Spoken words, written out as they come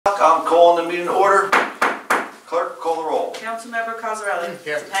I'm calling the meeting to order. Clerk, call the roll. Councilmember Cosarelli?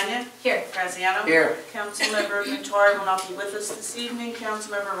 Here. DePena? Here. Graziano? Here. Councilmember Ventura will not be with us this evening.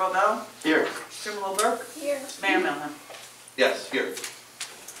 Councilmember Robel? Here. Jimalo Burke? Here. Mayor Melham? Yes, here.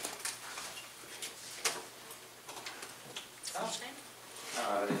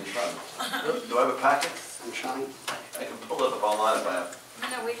 Do I have a packet? Sunshine. I can pull it up online if I have.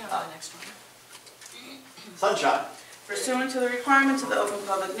 No, we have the next one. Sunshine. Pursuant to the requirements of the Open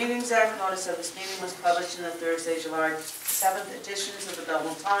Public Meetings Act, notice of this meeting was published in the Thursday, July 7th editions of the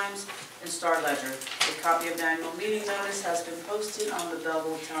Belleville Times and Star Ledger. A copy of the annual meeting notice has been posted on the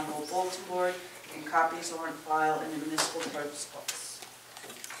Belleville Town Hall bulletin board, and copies are on file in the municipal clerk's office.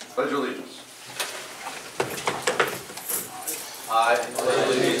 Pledge allegiance. I pledge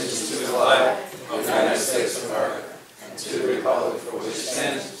allegiance to the flag of the United States of America and to the republic for which it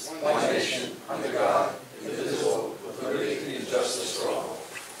stands, one nation, under God, indivisible, with liberty and justice for all.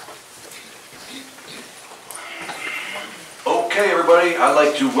 Okay, everybody, I'd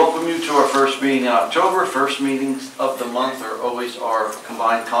like to welcome you to our first meeting in October. First meetings of the month are always our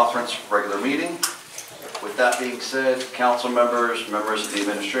combined conference regular meeting. With that being said, council members, members of the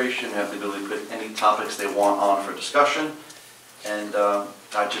administration have the ability to put any topics they want on for discussion. And I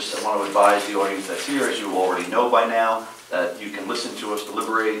want to advise the audience that's here, as you already know by now, that you can listen to us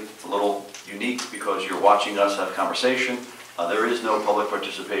deliberate. It's a little unique because you're watching us have conversation. There is no public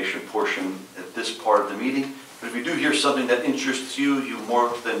participation portion at this part of the meeting. But if you do hear something that interests you, you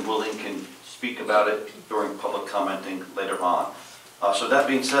more than willing can speak about it during public commenting later on. So that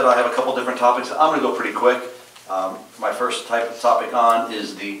being said, I have a couple different topics. I'm going to go pretty quick. My first type of topic on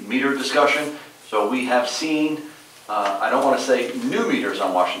is the meter discussion. So we have seen, I don't want to say new meters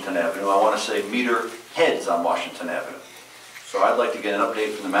on Washington Avenue, I want to say meter heads on Washington Avenue. So I'd like to get an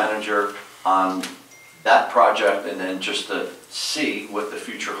update from the manager on that project and then just to see what the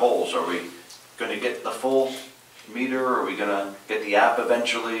future holds. Are we going to get the full meter? Are we going to get the app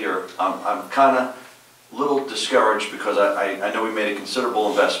eventually? Or I'm kind of a little discouraged because I know we made a considerable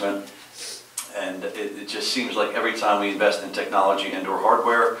investment, and it just seems like every time we invest in technology and or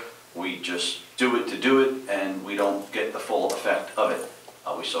hardware, we just do it to do it, and we don't get the full effect of it.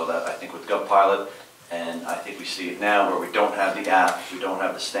 We saw that, I think, with GovPilot, and I think we see it now where we don't have the app, we don't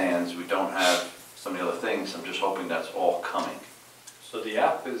have the stands, we don't have some of the other things. I'm just hoping that's all coming. So the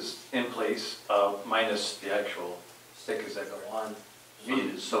app is in place, minus the actual stickers that go on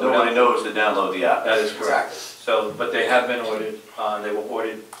meters. So nobody knows to download the app. That is correct. Exactly. So, but they have been ordered, they were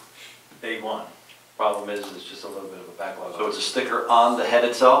ordered day one. Problem is, it's just a little bit of a backlog. So it's a sticker on the head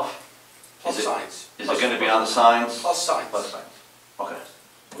itself? Plus signs. Is it going to be on the signs? Plus signs. Plus signs. Okay,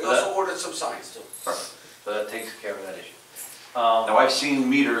 We also ordered some signs too. perfect. So that takes care of that issue. Now, I've seen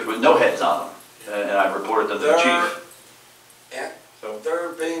meters with no heads on them, and I've reported them to the chief. Yeah, So they're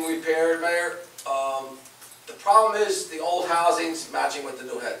being repaired, Mayor. The problem is the old housings matching with the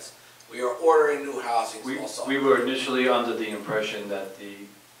new heads. We are ordering new housings also. we were initially under the impression that the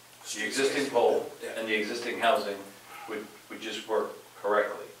existing pole Yeah. and the existing housing would just work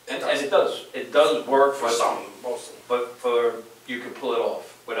correctly. And does. it does work For some, mostly. but you can pull it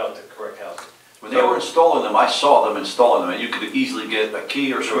off without the correct housing. When they were installing them, I saw them installing them, and you could easily get a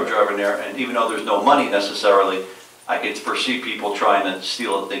key or screwdriver in there, and even though there's no money necessarily, I could foresee people trying to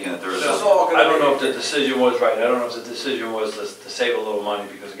steal it thinking that there is That's something. all I gonna don't know if be. the decision was right. I don't know if the decision was to save a little money,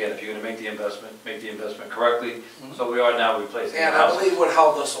 because again, if you're gonna make the investment correctly. So we are now replacing the And I house. believe what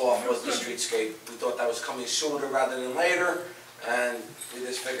held us off was the streetscape. We thought that was coming sooner rather than later, and we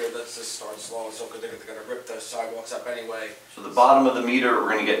just figured let's just start slow and so they're gonna rip the sidewalks up anyway. So the bottom of the meter, we're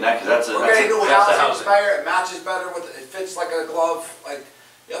gonna get next, because We're getting new that's the housing, housing. Mayor. It matches better with, it fits like a glove. Like,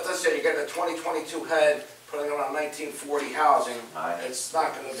 you have to say, you're getting a 2022 head, putting it on 1940 housing. Aye. It's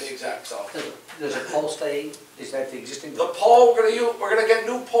not gonna be exact, so. Does the pole stay, is that the existing? The pole, we're gonna get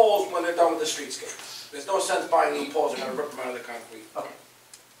new poles when they're done with the streetscape. There's no sense buying new poles, we're gonna rip them out of the concrete. Okay.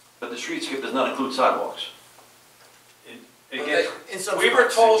 But the streetscape does not include sidewalks. Again, We were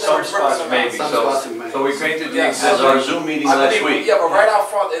told that some we're ripping spots them maybe, out. so we granted the Yes. As our existing. Zoom meeting I last believe- week. Yeah, but right out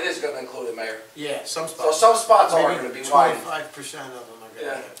front, it is gonna include it, Mayor. Yeah, some So spots. some spots are gonna be wide. 25% of them are Yeah.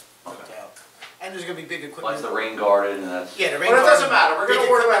 gonna get hooked out. And there's gonna be big Like equipment. the rain garden, and that's... Yeah, the rain But it doesn't garden, matter, we're big gonna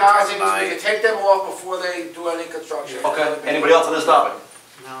order the equipment housings, coming we by. can take them off before they do any construction. Okay, anybody else on this topic?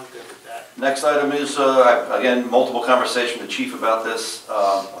 No, I'm good with that. Next item is, again, multiple conversation with the chief about this,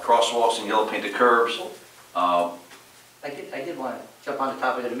 crosswalks and yellow painted curbs. I did want to jump on the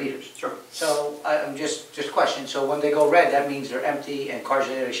topic of the meters. Sure. So I'm just a question, so when they go red, that means they're empty and cars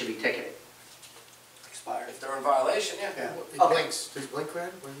in there, they should be ticketed? Expired. If they're in violation, yeah. Yeah. It Okay. blinks. Does it blink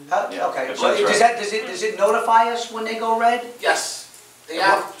red? Yeah, Okay, it so blinks does red. does it notify us when they go red? Yes, the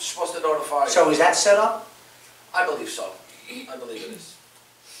app supposed to notify. So is that set up? I believe so. I believe it is.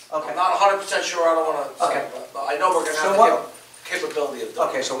 Okay. I'm not 100% sure, I don't want to Okay. say, but I know we're going to So have what- the capability of doing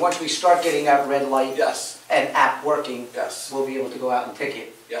Okay, it. so once we start getting that red light Yes, and app working, yes, we'll be able to go out and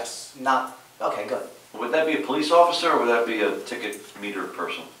ticket, yes. not, okay, good. Would that be a police officer or would that be a ticket meter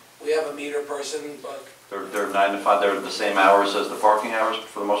person? We have a meter person, but They're 9 to 5, they're the same hours as the parking hours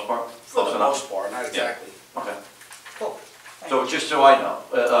for the most part? for Close the enough? most part, not exactly. Okay. Cool. So just so I know,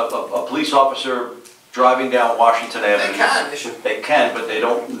 a police officer driving down Washington Avenue. They can, they should. They can, but they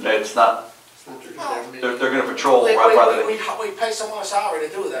don't, it's not, they're gonna patrol We rather than. pay someone a salary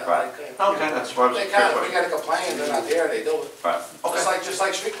to do that. Right. like, Okay, that's what I was. They can, if we got a complaint, they're not there, they do it. Right, okay. Just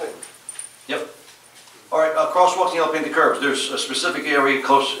like street cleaning. Yep. All right, crosswalks, yellow painted curbs. There's a specific area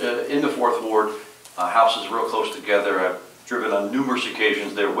close, in the Fourth Ward, houses real close together. I've driven on numerous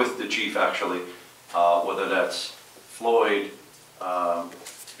occasions there with the chief, actually, whether that's Floyd,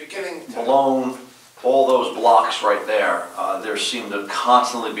 Beginning to, Malone, all those blocks right there. There seem to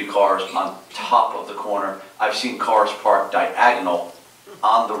constantly be cars on top of the corner. I've seen cars parked diagonal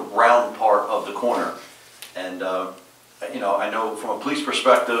on the round part of the corner. And, you know, I know from a police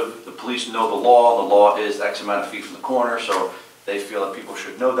perspective, the police know the law is X amount of feet from the corner, so they feel that people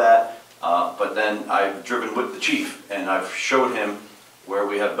should know that. But then I've driven with the chief, and I've showed him where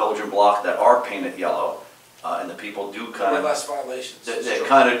we have Belgian block that are painted yellow, and the people do kind with of, less violations. they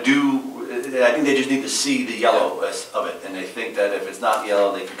kind of do, I think they just need to see the yellowness of it, and they think that if it's not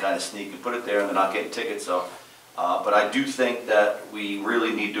yellow, they can kind of sneak and put it there, and they're not getting tickets, so. But I do think that we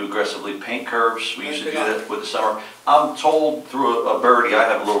really need to aggressively paint curbs. We used to do that with the summer. I'm told through a birdie, I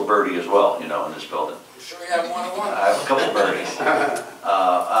have a little birdie as well, you know, in this building. I'm sure you have one on one. I have a couple of birdies.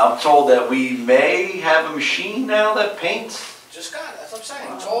 I'm told that we may have a machine now that paints. Just got it, that's what I'm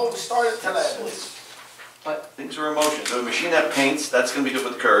saying. It's all, we started today, I believe. Things are in motion. So a machine that paints, that's going to be good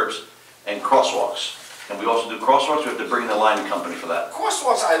with curbs and crosswalks. And we also do crosswalks, we have to bring in the lining company for that.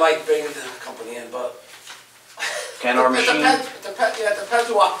 Crosswalks, I like bringing the company in, but. Can our It machine, depends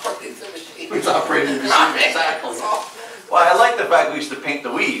who operates the machine. Who's operating the machine, exactly. So, well, I like the fact we used to paint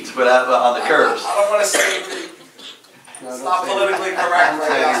the weeds, but on the curbs. I don't want to say it's not politically correct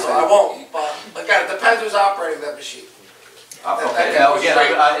right now, so I won't, but again, it depends who's operating that machine. Okay, now again,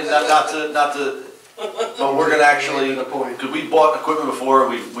 not to, but we're gonna actually, because we bought equipment before,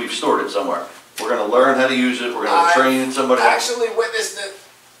 and we've stored it somewhere. We're gonna learn how to use it, we're gonna train somebody. I actually witnessed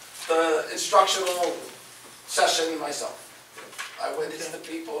the instructional session myself. I witnessed the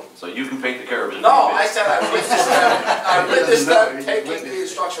people. So you can paint the curbs. if No, need be. I said I witnessed them taking the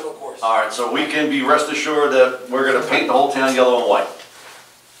instructional course. All right, so we can be rest assured that we're gonna paint the whole town yellow and white.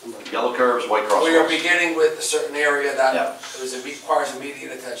 Yellow curbs, white We are crosswalks. beginning with a certain area that Yeah. requires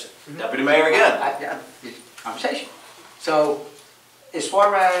immediate attention. Deputy Mayor again. Conversation. So, as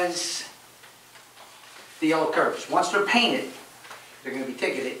far as the yellow curbs, once they're painted, they're gonna be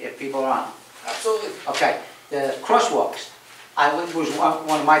ticketed if people are on them. Absolutely. Okay, the crosswalks, was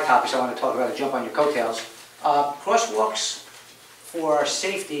one of my topics I want to talk about, to jump on your coattails. Crosswalks for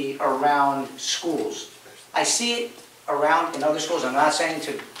safety around schools. I see it around in other schools, I'm not saying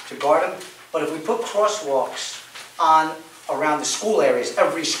to guard them, but if we put crosswalks on around the school areas,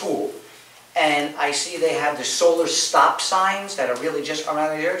 every school, and I see they have the solar stop signs that are really just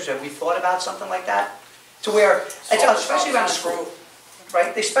around the areas, have we thought about something like that? To where, especially around the school,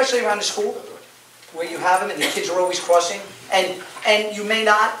 right, especially around the school, where you have them and the kids are always crossing, and you may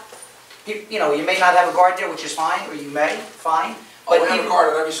not, you may not have a guard there, which is fine, or you may, fine. Oh, we But have a even-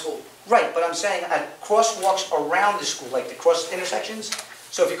 guard at every school. Right, but I'm saying at crosswalks around the school, like the cross intersections.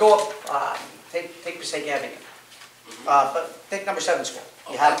 So if you go up, take Passaic Avenue, but take number 7 school.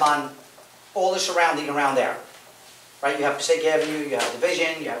 You have them on all the surrounding around there, right? You have Passaic Avenue, you have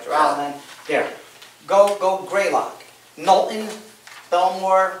Division, you have Duralman, there. Go Graylock, Knowlton,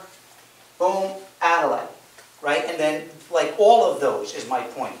 Belmore, boom, Adelaide, right? And then, like, all of those is my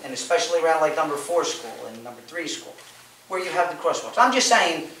point, and especially around like number 4 school and number 3 school, where you have the crosswalks. I'm just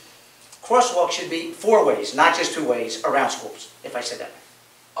saying, crosswalks should be 4 ways, not just 2 ways around schools, if I said that.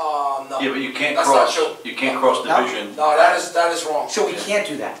 No. Yeah, but you can't That's not cross, true. you can't cross No? division. No, that is wrong. So we can't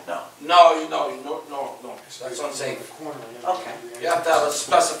do that. No. No, that's unsafe. Okay, You have to have a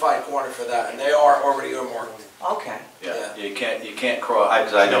specified corner for that, and they are already earmarked. okay. Yeah, you can't cross,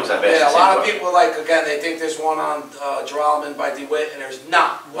 because I know, because I've asked the Yeah, a same lot of question. people, like, again, they think there's one on Duralman by DeWitt, and there's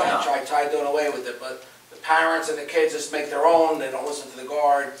not. Right. I tried doing away with it, but the parents and the kids just make their own, they don't listen to the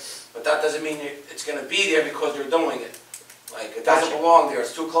guard, but that doesn't mean it's gonna be there because they're doing it. Like, it doesn't Gotcha. belong there,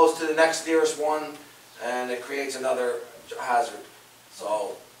 it's too close to the next nearest one, and it creates another hazard.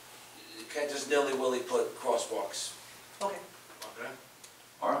 So, you can't just nilly-willy put crosswalks. Okay. Okay?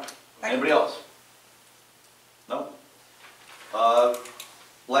 All right. Anybody else? No?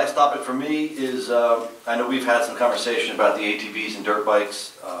 Last topic for me is, I know we've had some conversation about the ATVs and dirt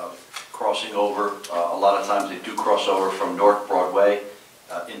bikes crossing over. A lot of times they do cross over from North Broadway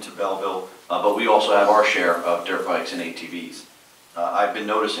into Belleville, but we also have our share of dirt bikes and ATVs. I've been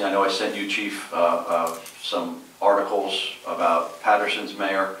noticing, I know I sent you, Chief, some articles about Patterson's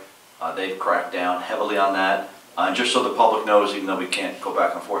mayor. They've cracked down heavily on that. And just so the public knows, even though we can't go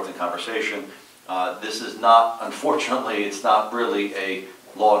back and forth in conversation, this is not, unfortunately, it's not really a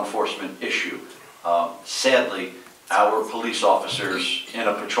law enforcement issue. Sadly, our police officers in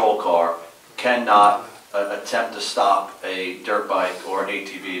a patrol car cannot attempt to stop a dirt bike or an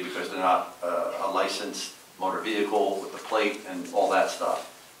ATV because they're not a licensed motor vehicle with the plate and all that stuff.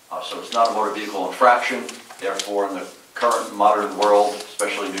 So it's not a motor vehicle infraction. Therefore, in the current modern world,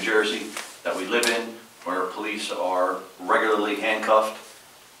 especially New Jersey, that we live in, where police are regularly handcuffed,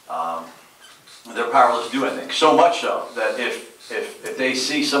 they're powerless to do anything. So much so that if they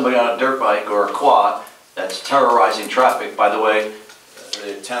see somebody on a dirt bike or a quad that's terrorizing traffic, by the way,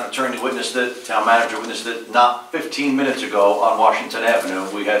 the town attorney witnessed it, town manager witnessed it, not 15 minutes ago on Washington Avenue,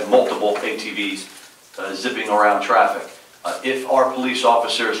 we had multiple ATVs zipping around traffic. If our police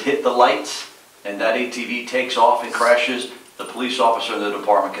officers hit the lights and that ATV takes off and crashes, the police officer in the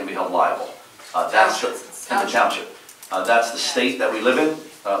department can be held liable. That's in the township. That's the state that we live in,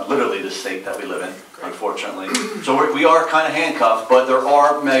 literally the state that we live in, unfortunately. So we are kind of handcuffed, but there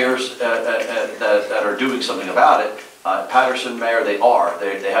are mayors that are doing something about it. Patterson mayor, they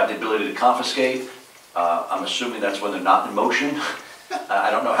have the ability to confiscate. I'm assuming that's when they're not in motion. I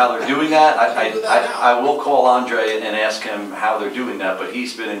don't know how they're doing that. I will call Andre and ask him how they're doing that, but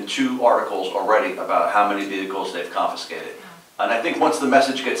he's been in 2 articles already about how many vehicles they've confiscated. And I think once the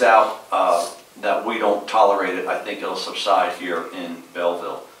message gets out that we don't tolerate it, I think it'll subside here in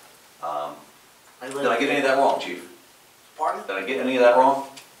Belleville. Did I get any of that wrong, Chief? Pardon? Did I get any of that wrong?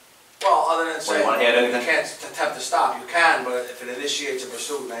 Well, other than saying, you want to add anything? you can't attempt to stop, you can, but if it initiates a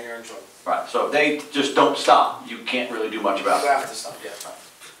pursuit, then you're in trouble. Right, so if they just don't stop, you can't really do much about You it. have to stop, yeah.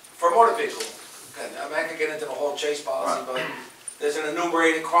 For a motor vehicle, okay, I mean, I could get into the whole chase policy, but there's an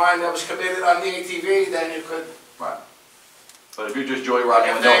enumerated crime that was committed on the ATV, then you could Right. But if you're just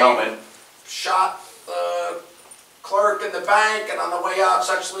joyriding with no helmet, shot the clerk in the bank and on the way out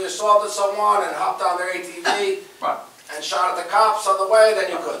sexually assaulted someone and hopped on their ATV right, and shot at the cops on the way, then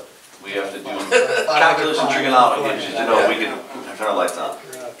you could. we have to do calculus and trigonometry to know we can turn our lights on.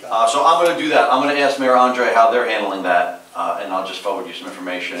 So I'm going to do that. I'm going to ask Mayor Andre how they're handling that, and I'll just forward you some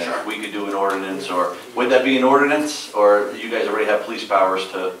information. And if we could do an ordinance, or would that be an ordinance, or you guys already have police powers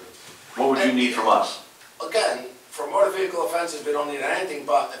to, what would you need from us? Again, for motor vehicle offenses, we don't need anything,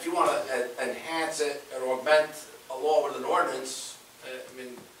 but if you want to enhance it or augment a law with an ordinance, I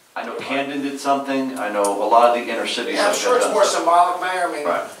mean... I know Camden did something. I know a lot of the inner cities Yeah, I'm have sure it's done more something. symbolic, Mayor. I mean,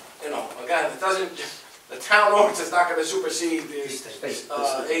 Right. you know, again, it doesn't, the town ordinance is not going to supersede the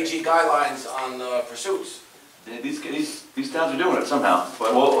AG guidelines on pursuits. These towns are doing it somehow,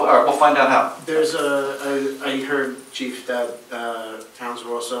 but all right, we'll find out how. There's I heard, Chief, that towns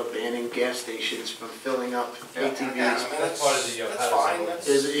were also banning gas stations from filling up ATVs. Yeah, I mean, That's part of the, that's fine. That's-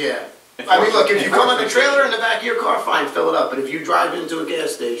 Is it, yeah. I mean, look, if you come on the trailer in the back of your car, fine, fill it up. But if you drive into a gas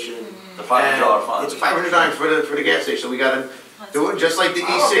station, The $500 fine. it's $500 for the gas station. So we gotta do it just like the I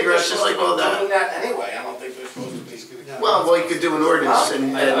don't think they're e-cigarettes, just like all supposed to be doing that. that anyway. I don't think they're supposed to be. Well, you could do an ordinance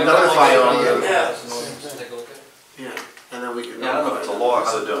and notify all of them. Yeah. Take a look at it. Yeah, and then we can. Yeah, I don't know if it's a law or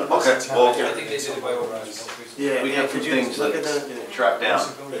how they're doing it. Okay, well, I think they did it by ordinance. Yeah, we have some could you things look to at that? Yeah. track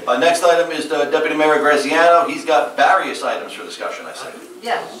down. Next item is Deputy Mayor Graziano. He's got various items for discussion, I see.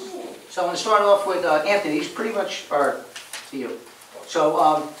 Yeah, so I'm going to start off with Anthony, these pretty much are to you.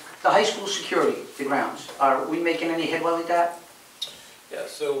 So the high school security, the grounds, are we making any headway with that? Yeah,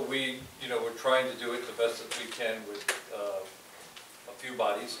 so we're trying to do it the best that we can with a few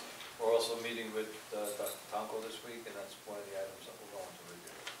bodies. We're also meeting with Dr. Tonko this week, and that's one of the items that we're going to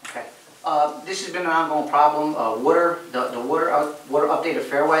review. Okay. This has been an ongoing problem. The water update of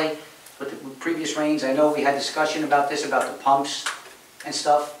Fairway with the previous rains. I know we had discussion about this, about the pumps and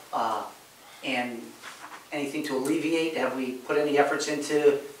stuff. And anything to alleviate? Have we put any efforts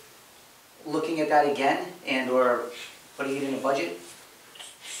into looking at that again and or putting it in a budget?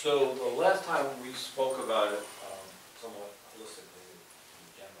 So the last time we spoke about it, somewhat holistically in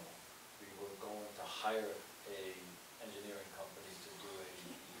general, we were going to hire a engineering company to do a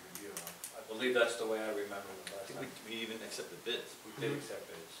review. I believe that's the way I remember the last time. We even accepted bids. We did accept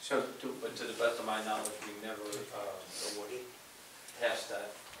bids. So, But to the best of my knowledge, we never passed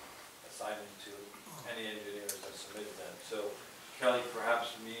that assignment to any engineers that submitted that. So Kelly,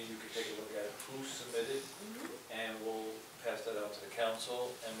 perhaps me and you could take a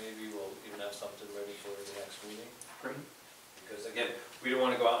council, and maybe we'll even have something ready for the next meeting. Great. Because again, we don't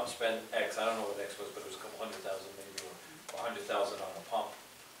want to go out and spend X, I don't know what X was, but it was a couple $100,000 maybe, or 100,000 on a pump,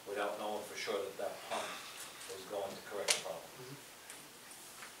 without knowing for sure that that pump was going to correct the problem.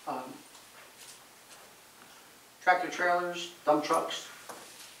 Tractor trailers, dump trucks,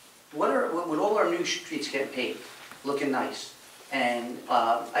 with all our new streets getting paved, looking nice, and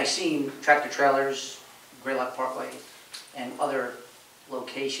I seen tractor trailers, Greylock Parkway, and other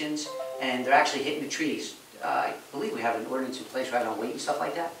locations, and they're actually hitting the trees. I believe we have an ordinance in place right on weight and stuff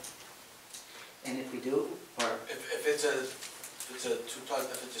like that. And if we do, or, If it's a two-ton,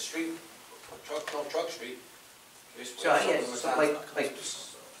 if it's a street, a truck, no truck street. so, yeah, so like,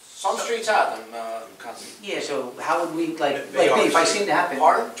 Some streets have them, Councilman. yeah, so how would we, like me, if I seen it happen?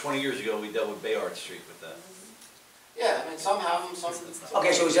 Pardon? 20 years ago, we dealt with Bayard Street with that. Yeah, I mean, some have them, some.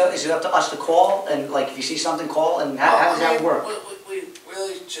 Okay, so is it up to us to call, and like, if you see something, call, and how does that work? We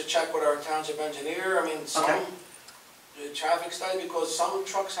really should check with our township engineer, I mean, some, Okay. the traffic study, because some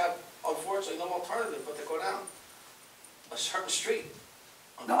trucks have unfortunately no alternative but to go down a certain street.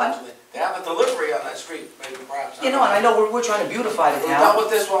 No, I- Unfortunately, they have a delivery on that street, maybe perhaps. You know, and I know we're trying to beautify the We've dealt town. with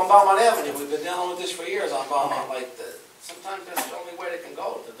this on Belmont Avenue, we've been dealing with this for years on Belmont, like, sometimes that's the only way they can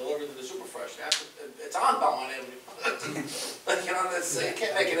go, to deliver to the super fresh. They have to, it's on Belmont Avenue. But, you know, you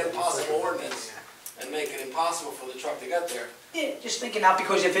can't make an impossible ordinance and make it impossible for the truck to get there. Yeah, just thinking out,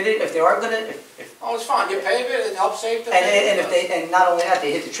 because if they are gonna, if Oh, it's fine, you pave it, it helps save the. and if they, and not only that,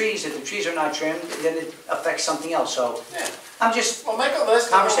 they hit the trees, if the trees are not trimmed, then it affects something else, so Yeah, I'm just, well, make a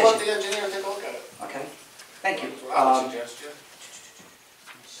list and we'll let Conversation. the engineer take a look at it. okay, thank you. That's what I would suggest, yeah.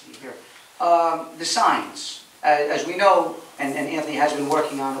 Let's see here. The signs, as we know, and Anthony has been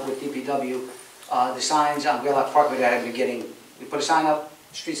working on it with DPW, the signs on Greylock Parkway that have been getting, we put a sign up,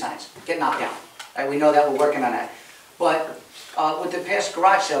 street signs, get knocked down. We know that, we're working on that. But with the past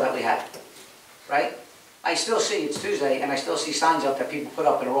garage sale that we had, right? I still see, it's Tuesday, and I still see signs up that people put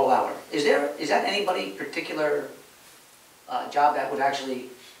up in a roll hour. Is that anybody particular job that would actually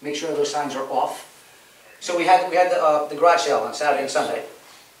make sure those signs are off? So we had the garage sale on Saturday and Sunday.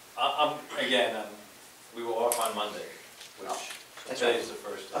 We were off on Monday, which that's today right. is the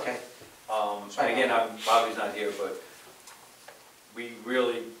first day. Okay. And again, Bobby's not here, but we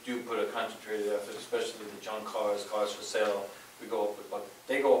really do put a concentrated effort, especially the junk cars, cars for sale. We go up with,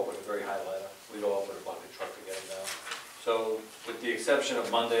 they go up with a very high ladder. We go up with a bucket truck to get them down. So with the exception of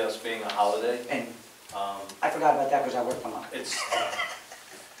Monday, us being a holiday, And I forgot about that because I worked on it. it's,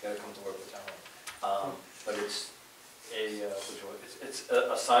 gotta come to work with town. But it's it's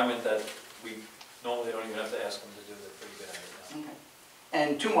an assignment that we normally don't even have to ask them to do. They're pretty good at it now. Okay.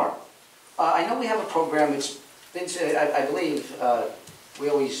 And two more. I know we have a program, it's been, I believe, we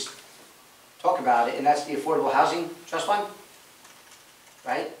always talk about it, and that's the Affordable Housing Trust Fund,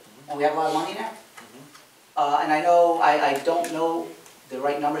 right? And we have a lot of money in there? And I know, I don't know the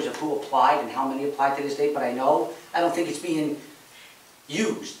right numbers of who applied and how many applied to this date, but I don't think it's being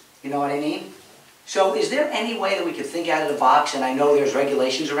used, you know what I mean? So is there any way that we could think out of the box, and I know there's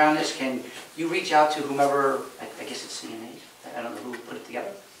regulations around this, can you reach out to whomever, I guess it's CNA, I don't know who put it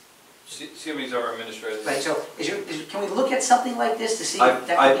together? CME's our administrator. Right, so can we look at something like this to see? if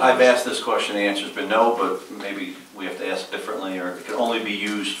that could be I've used? asked this question, the answer's been no, but maybe we have to ask differently, or it can only be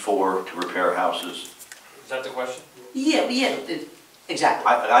used to repair houses. Is that the question? Yeah, exactly.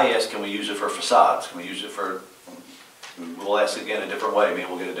 I asked, can we use it for facades? Can we use it for, we'll ask again a different way, maybe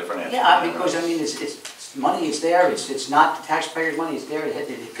we'll get a different answer. Yeah, because I mean, it's money, it's there, it's not the taxpayers' money, it's there,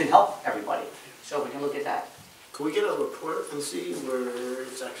 it can help everybody. So we can look at that. Can we get a report and see where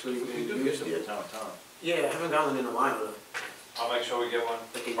it's actually being used yet? Yeah, I haven't gotten in a while, though. I'll make sure we get one.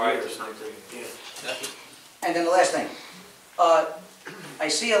 Like a prior year or to- something, yeah. And then the last thing, I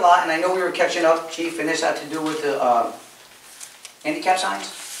see a lot, and I know we were catching up, Chief, and this had to do with the handicap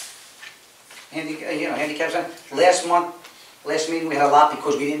signs. Handicap signs. Last meeting, we had a lot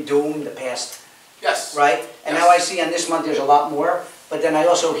because we didn't do them in the past, Yes. right? And now I see on this month, there's a lot more, but then I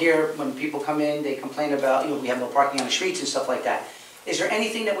also hear when people come in, they complain about, we have no parking on the streets and stuff like that. Is there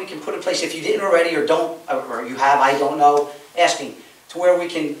anything that we can put in place, if you didn't already or don't, or you have, I don't know, asking, to where we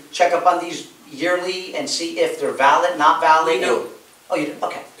can check up on these yearly and see if they're valid, not valid? We do. Oh, you do,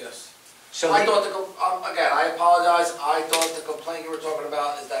 okay. Yes. So, I thought again, I apologize, I thought the complaint you were talking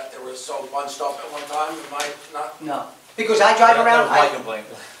about is that they were so bunched up at one time, am I not? no, because I drive around, That was my complaint.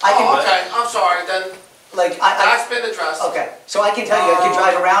 I can, Oh, okay, I'm sorry, then, like, that's been addressed. okay, so I can tell you, I can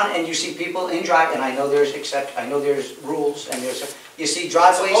drive around and you see people in drive, and I know there's rules, and you see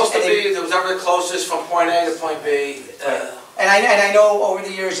driveways. Supposed to and they- be, there was ever the closest from point A to point B. And I know over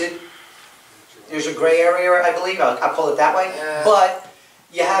the years that there's a gray area, I believe, I'll call it that way. Yeah. But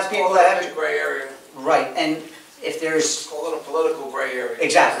You have people Call that it a have, gray area, right, and if there's, call it a political gray area.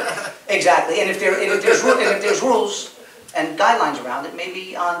 exactly, exactly, and if there's rules and guidelines around it,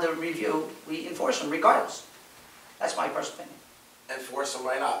 maybe on the review, we enforce them regardless. That's my personal opinion. Enforce them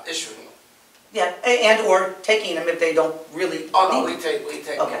by not issuing them. Yeah, and/or taking them if they don't really Oh, no, need we them,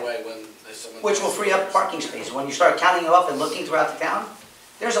 take them Okay. away when there's someone. which will free up parking spaces. When you start counting them up and looking throughout the town,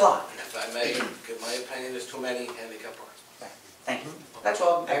 there's a lot. If I may give my opinion, there's too many handicap parking spots. Thank you. That's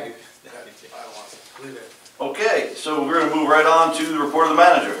all. Okay, I don't want to leave it. Okay, so we're gonna move right on to the report of the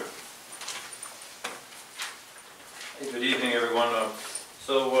manager. Hey, good evening, everyone.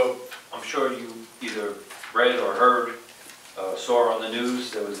 I'm sure you either read or heard, saw on the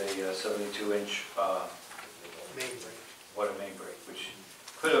news, there was a 72-inch water main break, which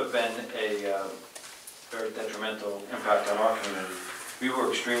could have been a very detrimental impact on our community. We were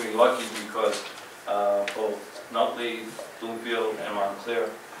extremely lucky because both Nutley, Bloomfield, and Montclair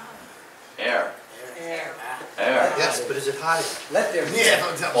Air. Air. Air. Yes, but is it hot? Let them.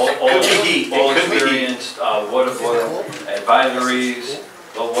 all Could be heat. all It could be heat. experienced water boil advisories,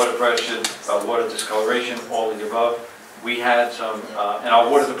 low water pressure, water discoloration, all of the above. We had some, and our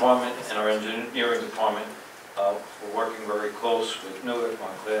water department and our engineering department were working very close with Newark,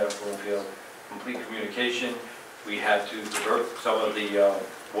 Montclair, Bloomfield, complete communication. We had to divert some of the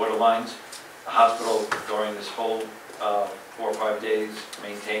water lines. The hospital during this whole 4 or 5 days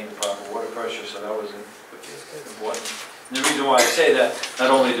maintained the proper water pressure, so that was important. And the reason why I say that,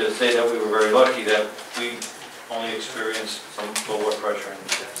 not only to say that we were very lucky that we only experienced some low water pressure in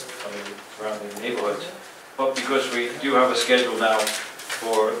some of the surrounding neighborhoods, but because we do have a schedule now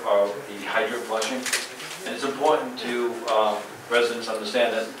for the hydrant flushing. And it's important to residents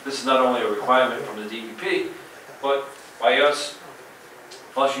understand that this is not only a requirement from the DEP, but by us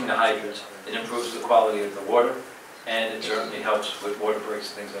flushing the hydrants, it improves the quality of the water, and it certainly helps with water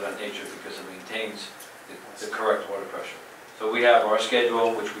breaks and things of that nature because it maintains the correct water pressure. So we have our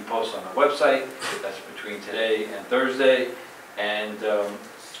schedule, which we post on the website. That's between today and Thursday, and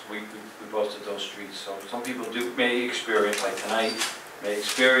we posted those streets. So some people may experience, like tonight, may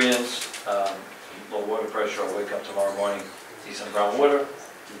experience low water pressure, or wake up tomorrow morning, see some brown water.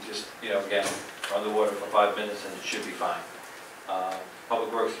 We just, again, run the water for 5 minutes and it should be fine.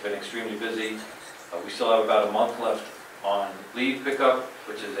 Public Works has been extremely busy. We still have about a month left on leaf pickup,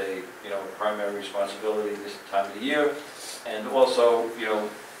 which is a primary responsibility this time of the year. And also, we're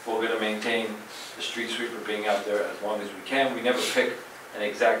going to maintain the street sweeper being out there as long as we can. We never pick an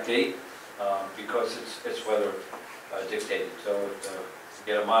exact date because it's weather dictated. So if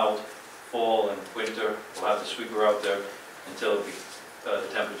we get a mild fall and winter, we'll have the sweeper out there until the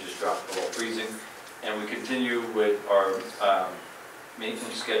temperatures drop below freezing. And we continue with our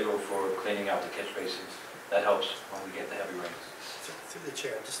maintenance schedule for cleaning out the catch basins. That helps when we get the heavy rains. Through the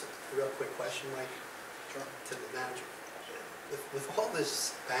chair, just a real quick question, Mike, to the manager. With all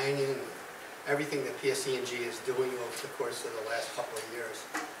this banging, everything that PSE&G is doing over the course of the last couple of years,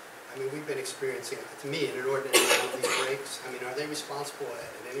 I mean, we've been experiencing, to me, an inordinate amount of these breaks. I mean, are they responsible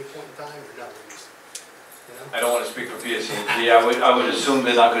at any point in time, or no? I don't want to speak for PSE&G. I would assume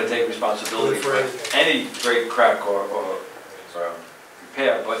they're not going to take responsibility for any break, crack, or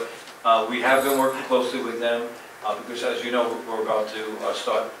repair. But we have been working closely with them because, as you know, we're about to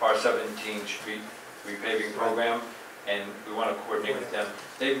start our 17th Street repaving program, and we want to coordinate with them.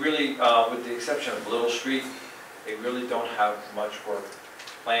 They really, with the exception of Little Street, they really don't have much work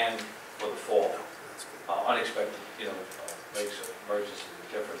planned for the fall. Unexpected, breaks or emergencies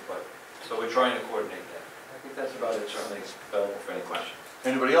are different, but so we're trying to coordinate that. I think that's about it. Certainly available for any questions.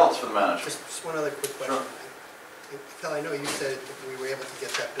 Anybody else for the manager? Just one other quick question. Phil, I know you said that we were able to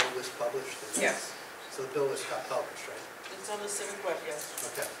get that bill list published. Yes. So the bill list got published, right? It's on the civic web, yes.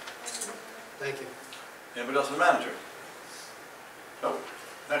 Okay. Thank you. Anybody else for the manager? No.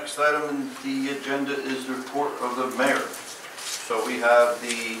 Next item in the agenda is the report of the mayor. So we have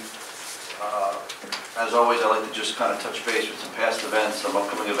as always, I like to just kind of touch base with some past events, some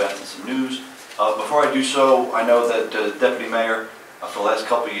upcoming events, and some news. Before I do so, I know that the deputy mayor for the last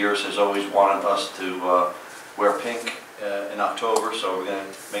couple of years has always wanted us to wear pink in October, so we're going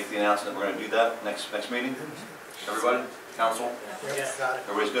to make the announcement we're going to do that next meeting. Everybody? Council? Yeah, got it.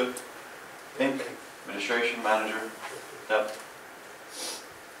 Everybody's good? Pink? Administration? Manager? Deb?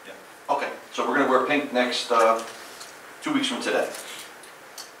 Yeah. Okay, so we're going to wear pink next 2 weeks from today.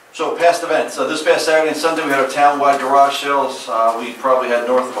 So past events. This past Saturday and Sunday we had our town-wide garage sales. We probably had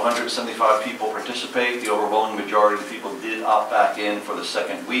north of 175 people participate. The overwhelming majority of the people did opt back in for the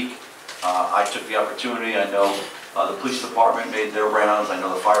second week. I took the opportunity. I know the police department made their rounds. I know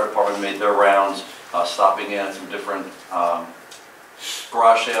the fire department made their rounds, stopping in at some different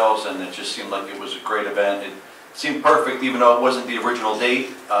garage sales, and it just seemed like it was a great event. It seemed perfect, even though it wasn't the original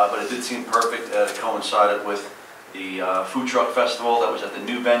date, but it did seem perfect. It coincided with the food truck festival that was at the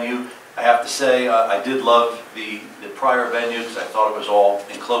new venue. I have to say, I did love the prior venue because I thought it was all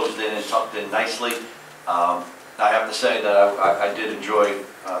enclosed in and tucked in nicely. I have to say that I did enjoy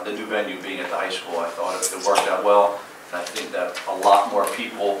the new venue being at the high school. I thought it worked out well, and I think that a lot more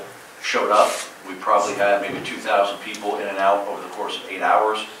people showed up. We probably had maybe 2,000 people in and out over the course of 8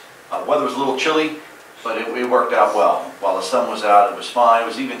 hours. Weather was a little chilly, but it worked out well. While the sun was out, it was fine. It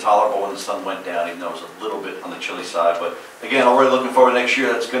was even tolerable when the sun went down, even though it was a little bit on the chilly side. But again, already looking forward to next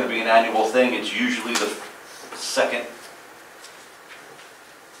year. That's going to be an annual thing. It's usually the second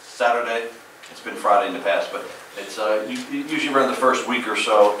Saturday. It's been Friday in the past, but it's usually around the first week or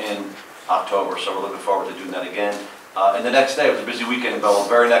so in October. So we're looking forward to doing that again. And the next day, it was a busy weekend in Belleville. The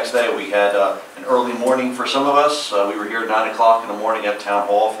very next day, we had an early morning for some of us. We were here at 9 o'clock in the morning at Town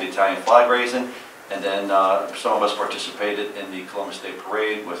Hall for the Italian flag raising. And then some of us participated in the Columbus Day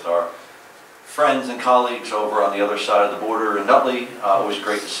Parade with our friends and colleagues over on the other side of the border in Nutley. Always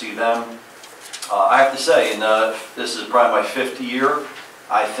great to see them. I have to say, and this is probably my 5th year,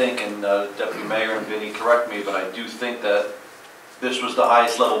 I think, and Deputy Mayor and Vinnie correct me, but I do think that this was the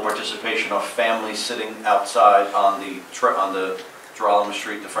highest level participation of families sitting outside on the Geralamo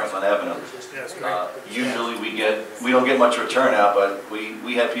Street to Franklin Avenue. Usually we don't get much of a turnout, but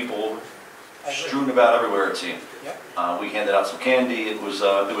we had people strewn about everywhere, it seemed. We handed out some candy. It was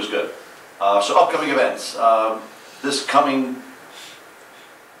good. So upcoming events. This coming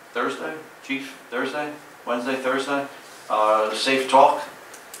Thursday, Chief? Thursday? Wednesday, Thursday? Safe Talk,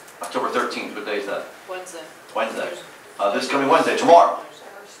 October 13th. What day is that? Wednesday. Wednesday. This coming Wednesday, tomorrow.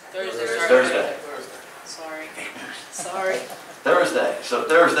 Thursday. Sorry. Thursday. So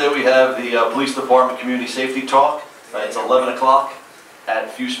Thursday we have the Police Department Community Safety Talk. It's 11 o'clock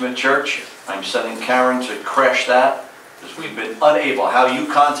at Fewsmith Church. I'm sending Karen to crash that because we've been unable. How you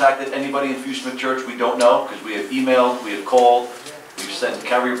contacted anybody in Fewsmith Church, we don't know, because we have emailed, we have called, we've sent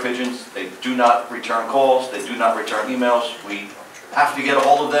carrier pigeons. They do not return calls, they do not return emails. We have to get a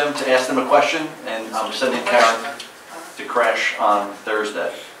hold of them to ask them a question, and I'm sending Karen to crash on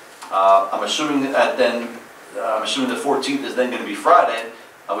Thursday. I'm assuming that the 14th is then going to be Friday.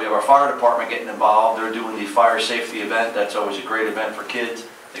 We have our fire department getting involved. They're doing the fire safety event. That's always a great event for kids.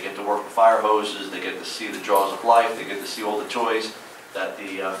 They get to work with fire hoses. They get to see the jaws of life. They get to see all the toys that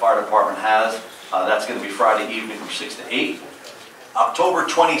the fire department has. That's going to be Friday evening from 6 to 8. October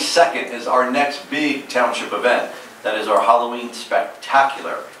 22nd is our next big township event. That is our Halloween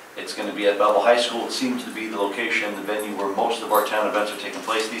Spectacular. It's going to be at Belleville High School. It seems to be the location, the venue where most of our town events are taking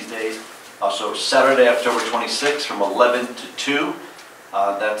place these days. Also Saturday, October 26th from 11 to 2.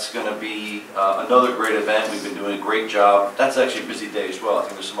 That's going to be another great event. We've been doing a great job. That's actually a busy day as well. I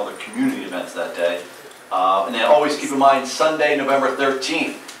think there's some other community events that day. And then always keep in mind, Sunday, November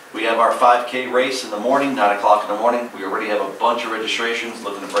 13th, we have our 5K race in the morning, 9 o'clock in the morning. We already have a bunch of registrations,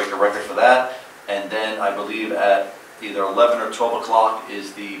 looking to break a record for that. And then I believe at either 11 or 12 o'clock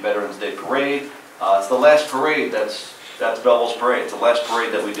is the Veterans Day Parade. It's the last parade, that's Belleville's parade. It's the last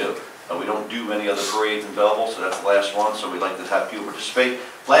parade that we do. We don't do any other parades in Belleville, so that's the last one, so we'd like to have people participate.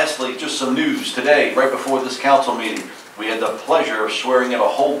 Lastly, just some news. Today, right before this council meeting, we had the pleasure of swearing in a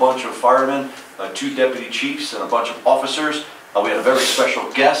whole bunch of firemen, 2 deputy chiefs, and a bunch of officers. We had a very special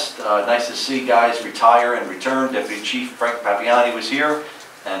guest. Nice to see guys retire and return. Deputy Chief Frank Papiani was here,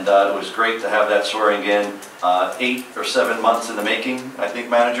 and it was great to have that swearing in. 8 or 7 months in the making, I think,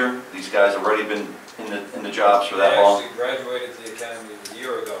 Manager. These guys have already been in the jobs for that long. They actually graduated to the academy a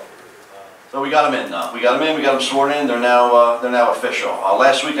year ago. So we got them in now. We got them sworn in. They're now official.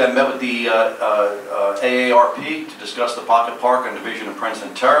 Last week I met with the AARP to discuss the Pocket Park on Division and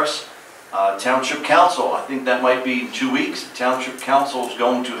Princeton Terrace. Township Council, I think that might be in 2 weeks. Township Council is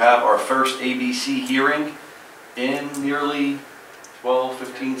going to have our first ABC hearing in nearly 12,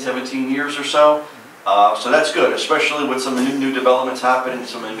 15, 17 years or so. So that's good, especially with some new developments happening,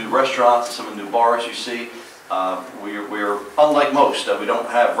 some of the new restaurants, some of the new bars you see. We're unlike most. We don't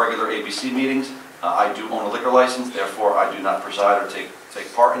have regular ABC meetings. I do own a liquor license, therefore I do not preside or take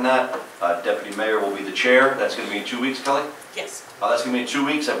part in that. Deputy Mayor will be the chair. That's going to be in 2 weeks, Kelly? Yes, That's going to be in 2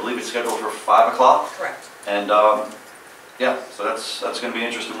 weeks. I believe it's scheduled for 5 o'clock. correct. And yeah, so that's going to be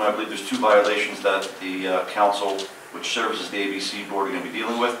interesting. I believe there's 2 violations that the council, which serves as the ABC board, are going to be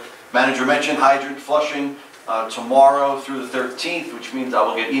dealing with. Manager mentioned hydrant flushing tomorrow through the 13th, which means I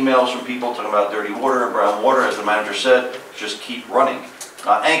will get emails from people talking about dirty water and brown water. As the manager said, just keep running.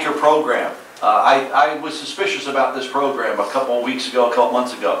 Anchor program. I was suspicious about this program a couple of weeks ago, a couple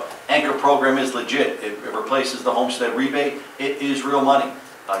months ago. Anchor program is legit. It replaces the homestead rebate. It is real money.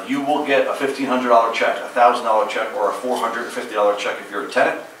 You will get a $1,500 check, a $1,000 check, or a $450 check if you're a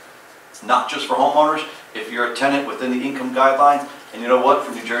tenant. It's not just for homeowners. If you're a tenant within the income guidelines, and you know what,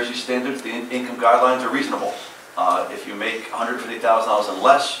 from New Jersey standards, the income guidelines are reasonable. If you make $150,000 and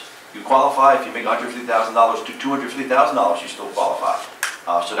less, you qualify. If you make $150,000 to $250,000, you still qualify.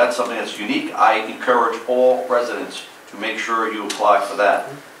 So that's something that's unique. I encourage all residents to make sure you apply for that.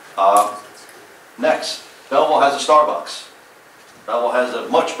 Next, Belleville has a Starbucks. Belleville has a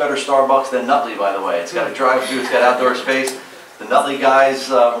much better Starbucks than Nutley, by the way. It's got a drive-thru, it's got outdoor space. The Nutley guys,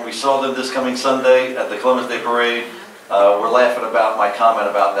 when we saw them this coming Sunday at the Columbus Day Parade, we're laughing about my comment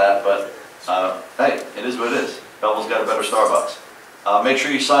about that, but hey, it is what it is. Belleville's got a better Starbucks. Make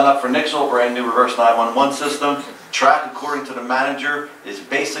sure you sign up for Nixle, brand new reverse 911 system. Track, according to the manager, is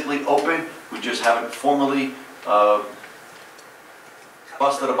basically open. We just haven't formally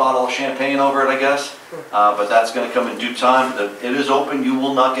busted a bottle of champagne over it, I guess. But that's going to come in due time. It is open. You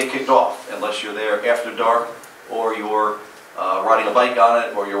will not get kicked off unless you're there after dark, or you're riding a bike on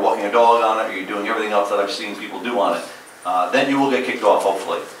it, or you're walking a dog on it, or you're doing everything else that I've seen people do on it. Then you will get kicked off,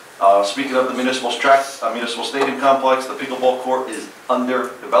 hopefully. Speaking of the municipal stadium complex, the pickleball court is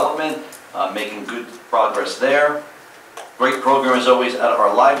under development, making good progress there. Great program as always out of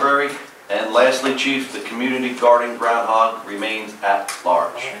our library. And lastly, Chief, the community garden groundhog remains at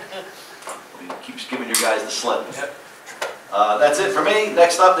large. He keeps giving you guys the slip. That's it for me.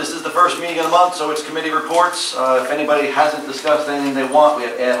 Next up, this is the first meeting of the month, so it's committee reports. If anybody hasn't discussed anything they want, we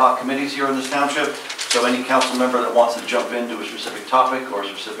have ad hoc committees here in this township. So any council member that wants to jump into a specific topic or a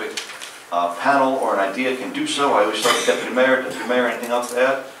specific panel or an idea can do so. I always start with Deputy Mayor. Deputy Mayor, anything else to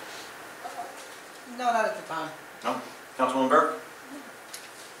add? No, not at the time. No? Councilwoman Burke?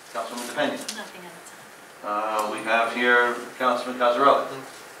 Councilwoman DePena? Nothing at the time. We have here Councilman Cosarelli.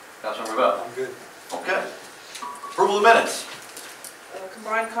 Councilman Rebel. I'm good. Okay. Approval of minutes.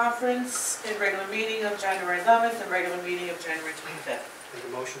 Combined conference in regular meeting of January 11th and regular meeting of January 25th. Make a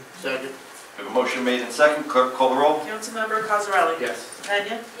motion. Second. We have a motion made and second. Clerk, call the roll. Councilmember Cosarelli? Yes.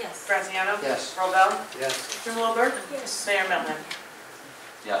 DePena? Yes. Graziano? Yes. Robel? Yes. Strumelberg? Yes. Mayor Melham?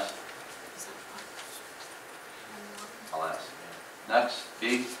 Yes. I'll ask. Next,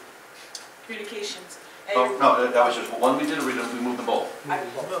 B. Communications. Oh, no, that was just one we did, or we moved them both? I-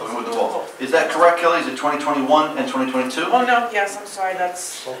 Oh, we moved them both. Is that correct, Kelly? Is it 2021 and 2022? Oh, no, yes, I'm sorry,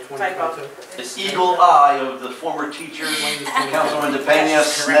 that's Both typo. 2022. The eagle eye of the former teacher, Councilman DePena,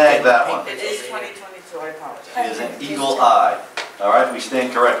 snagged that one. It is 2022, I It apologize. is an eagle eye. All right, we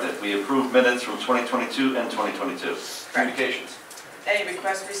stand corrected. We approve minutes from 2022 and 2022. Communications. A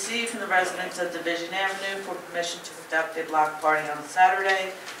request received from the residents of Division Avenue for permission to conduct a block party on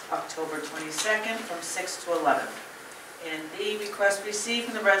Saturday, October 22nd, from 6 to 11. And B, request received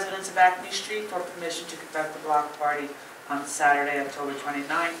from the residents of Acme Street for permission to conduct a block party on Saturday, October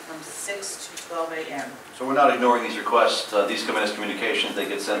 29th, from 6 to 12 a.m. So we're not ignoring these requests. These come in as communications. They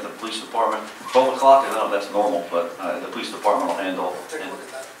get sent to the police department. 12 o'clock, I know that's normal, but the police department will handle Take a look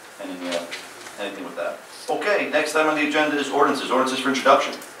at that. anything with that. Okay, next item on the agenda is ordinances. Ordinances for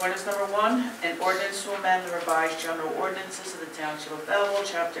introduction. Ordinance number 1, an ordinance to amend the revised general ordinances of the Township of Belleville,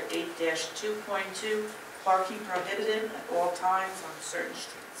 Chapter 8-2.2, parking prohibited at all times on certain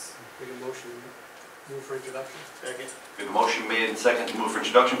streets. Make a motion. Move for introduction. Second. We have a motion made and second to move for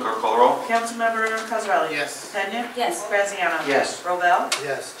introduction. Clerk, call the roll. Councilmember Cosarelli? Yes. DePena? Yes. Graziano? Yes. Robel?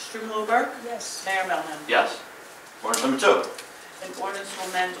 Yes. Strumelberg? Yes. Mayor Melham? Yes. Ordinance number 2. An ordinance to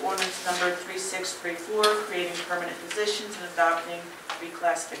amend ordinance number 3634, creating permanent positions and adopting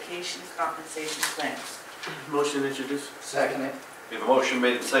reclassification compensation plans. Motion introduced. Second it. We have a motion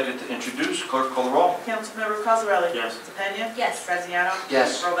made and second to introduce. Clerk, call the roll. Councilmember Cosarelli? Yes. DePena? Yes. Graziano?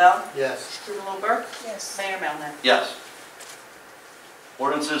 Yes. Robel? Yes. Strumelberg? Yes. Mayor Melham? Yes.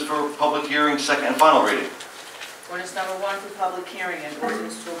 Ordinances for public hearing, second and final reading. Ordinance number 1 for public hearing, an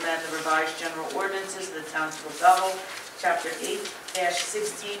ordinance to amend the revised general ordinances of the Township of Belleville, Chapter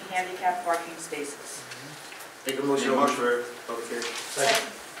 8-16, handicap parking spaces. Make a motion for public hearing. Second.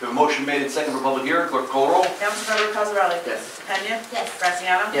 We have a motion made and second for public hearing. Clerk, call the roll. Councilmember Cosarelli? Yes. DePena? Yes.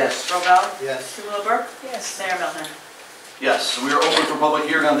 Graziano? Yes. Robel? Yes. Strumelberg? Yes. Mayor Melham? Yes, we are open for public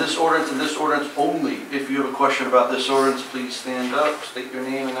hearing on this ordinance and this ordinance only. If you have a question about this ordinance, please stand up, state your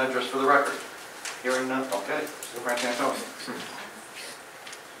name and address for the record. Hearing none, okay. Mr. Frank Antoni.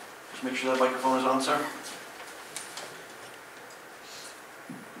 Just make sure that microphone is on, sir.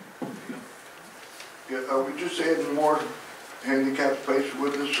 Yeah, are we just adding more handicap spaces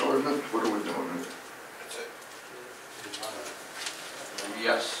with this ordinance? What are we doing?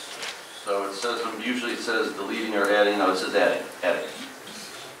 Yes. So So it says, usually it says deleting or adding, no, it says adding.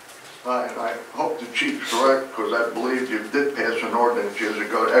 I hope the chief's correct, because I believe you did pass an ordinance years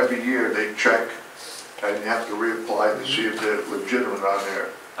ago. Every year they check, and you have to reapply to see if they're legitimate on there.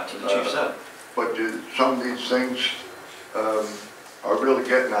 That's what the chief said. But some of these things are really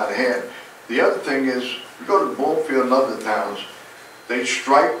getting out of hand. The other thing is, you go to Bloomfield and other towns, they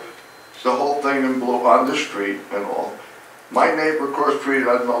stripe the whole thing in blue on the street and all. My neighbor across the street,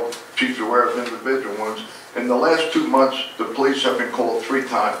 I don't know if Chief's aware of individual ones, in the last 2 months, the police have been called 3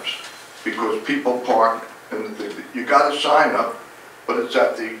 times because people park, and you got a sign up, but it's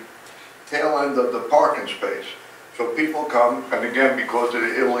at the tail end of the parking space. So people come, and again, because of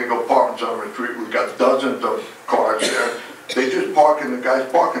the illegal parking on the street, we've got dozens of cars there, they just park in the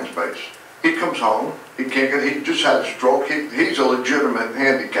guy's parking space. He comes home, he can't get, he just had a stroke, he's a legitimate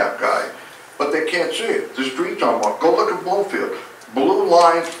handicapped guy, but they can't see it. The streets aren't marked. Go look at Bloomfield. Blue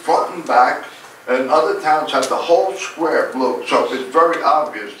lines front and back, and other towns have the whole square blue, so it's very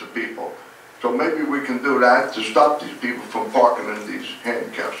obvious to people. So maybe we can do that to stop these people from parking in these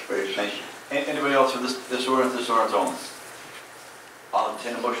handicapped spaces. Thank you. Anybody else for this ordinance only? I'll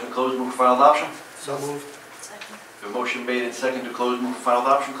entertain a motion to close, move for final adoption. So moved. Second. The motion made and second to close, move for final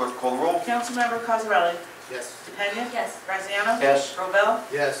adoption. Clerk, call the roll. Councilmember Cosarelli? Yes. DePena? Yes. Graziano? Yes. Rovell?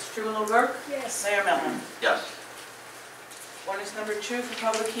 Yes. Strumelob Burke? Yes. Mayor Melham? Yes. Ordinance number 2 for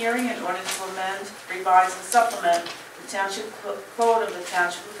public hearing, an ordinance to amend, revise, and supplement the Township Code of the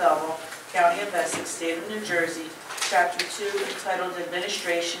Township of Belleville, County of Essex, State of New Jersey, Chapter 2, entitled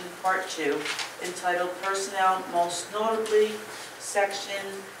Administration, Part 2, entitled Personnel, most notably Section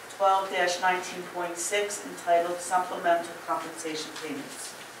 12-19.6, entitled Supplemental Compensation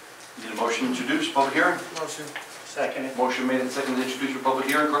Payments. Need a motion to introduce, public hearing? Motion. Second. Motion made and second to introduce for public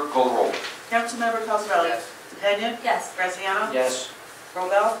hearing. Clerk, call the roll. Councilmember Cosarelli? Yes. DePena? Yes. Graziano? Yes.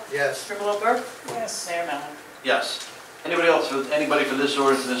 Rovell? Yes. Strumelob Burke? Yes. Mayor Melham? Yes. Anybody else, anybody for this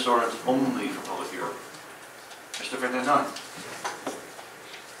ordinance and this ordinance only for public hearing? Mr. Fernandez.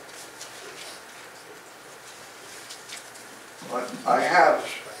 I have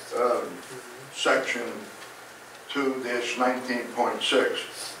section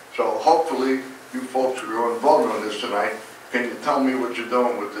 2-19.6, so hopefully you folks are going to vote on this tonight. Can you tell me what you're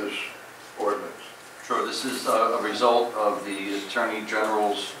doing with this ordinance? Sure, this is a result of the Attorney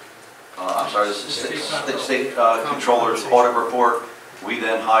General's, this is State Controller's audit report. We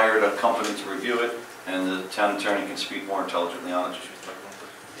then hired a company to review it, and the town attorney can speak more intelligently on it.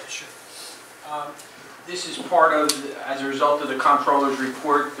 Yeah, sure. This is part of, as a result of the comptroller's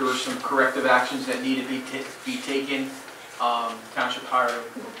report, there were some corrective actions that needed to be taken. Township hired a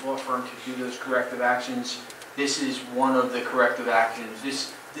law firm to do those corrective actions. This is one of the corrective actions.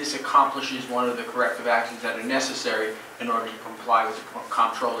 This accomplishes one of the corrective actions that are necessary in order to comply with the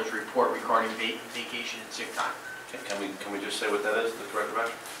comptroller's report regarding vacation and sick time. Can we just say what that is, the corrective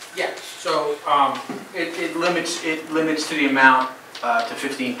action? Yeah, so it limits to the amount to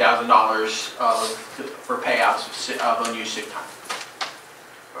 $15,000 for payouts of unused sick time,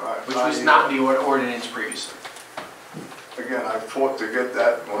 All right, which was not the ordinance previously. Again, I fought to get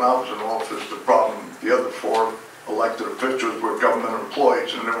that when I was in office. The problem, the other 4 elected officials were government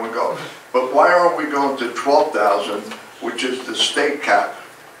employees, and then we go. But why aren't we going to 12,000, which is the state cap,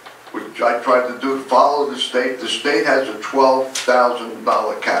 which I tried to do to follow the state. The state has a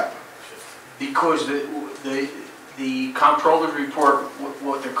 $12,000 cap. Because the comptroller's report,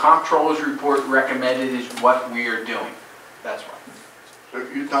 what the comptroller's report recommended is what we are doing. That's why. So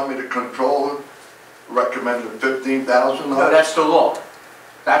you tell me the controller recommended 15,000? No, that's the law.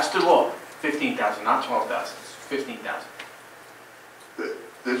 That's the law. 15,000, not 12,000. 15,000.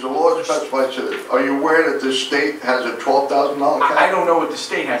 There's a law that specifies it. Are you aware that the state has a $12,000 cap? I don't know what the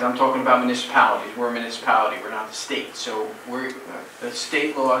state has. I'm talking about municipalities. We're a municipality. We're not the state. So the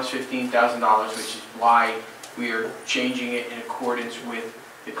state law is $15,000, which is why we are changing it in accordance with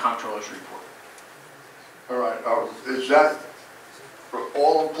the comptroller's report. All right. Is that for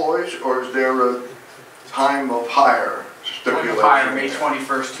all employees, or is there a time of hire stipulation? Hired May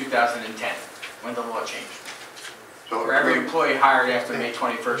 21st, 2010, when the law changed. So For every employee hired after May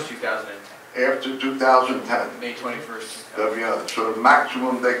 21st, 2010. after 2010, May 21st, 2010. that'd be on. So the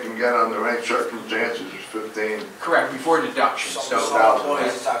maximum they can get under any circumstances is 15. Correct, before deduction. Some So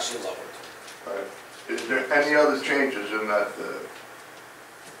employees, it's actually lowered. Right. Is there any other changes in that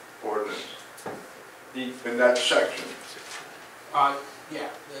ordinance, in that section? yeah,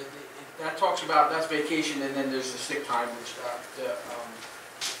 that talks about, that's vacation, and then there's the sick time, which,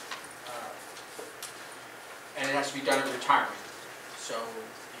 and it has to be done at retirement. So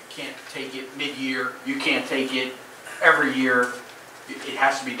you can't take it mid-year, you can't take it every year. it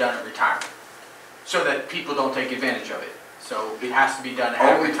has to be done at retirement, so that people don't take advantage of it. So it has to be done at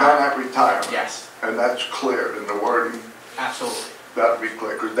Only done retirement. at retirement? Yes, And that's clear in the wording, absolutely. that'd be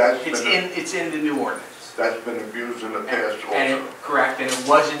clear, because that's It's in the new ordinance. that's been abused in the past And also. correct, and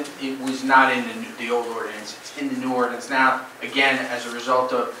it was not in the old ordinance, it's in the new ordinance now, again, as a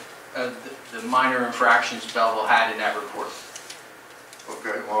result of the minor infractions Belleville had in that report.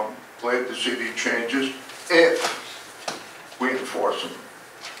 Okay, well, I'm glad to see these changes if we enforce them.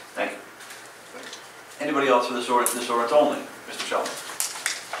 Thank you. Anybody else for this ordinance only? Mr. Sheldon?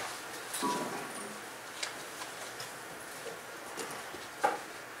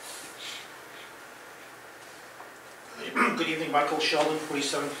 Good evening, Michael Sheldon,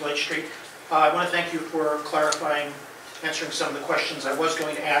 47 Floyd Street. I want to thank you for clarifying, answering some of the questions I was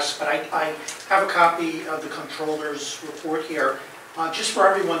going to ask, but I have a copy of the controller's report here. Just for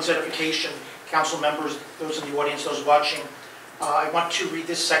everyone's edification, council members, those in the audience, those watching, I want to read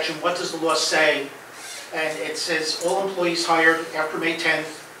this section. What does the law say? And it says, all employees hired after May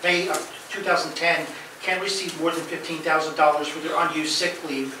of 2010 can receive more than $15,000 for their unused sick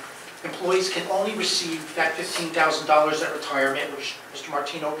leave. Employees can only receive that $15,000 at retirement, which Mr.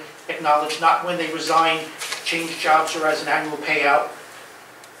 Martino acknowledged, not when they resign, change jobs, or as an annual payout.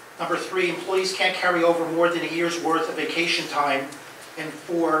 Number 3, employees can't carry over more than a year's worth of vacation time. And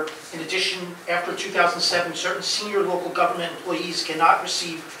 4, in addition, after 2007, certain senior local government employees cannot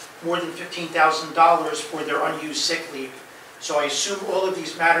receive more than $15,000 for their unused sick leave. So I assume all of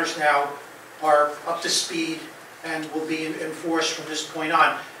these matters now are up to speed and will be enforced from this point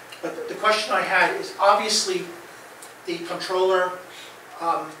on. But the question I had is, obviously, the controller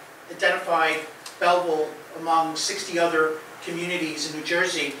identified Belleville among 60 other communities in New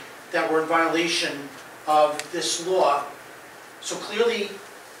Jersey that were in violation of this law. So clearly,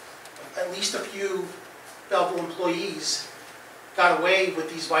 at least a few Belleville employees got away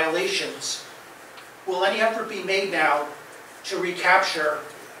with these violations. Will any effort be made now to recapture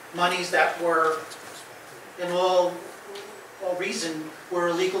monies that were, in all reason, were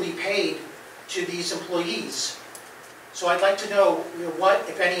illegally paid to these employees? So I'd like to know, what,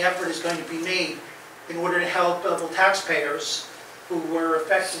 if any, effort is going to be made in order to help Belleville taxpayers who were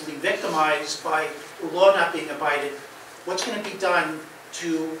effectively victimized by the law not being abided. What's going to be done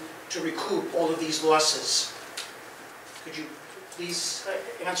to recoup all of these losses? Could you please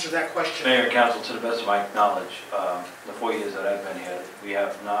answer that question? Mayor and Council, to the best of my knowledge, the 4 years that I've been here, we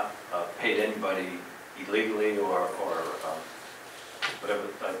have not paid anybody illegally or whatever,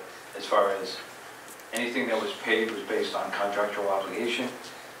 as far as anything that was paid was based on contractual obligation,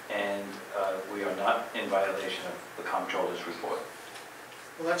 and we are not in violation of the comptroller's report.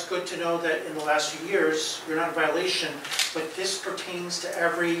 Well, that's good to know that in the last few years, you're not in violation, but this pertains to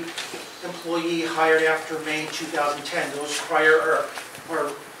every employee hired after May 2010. Those prior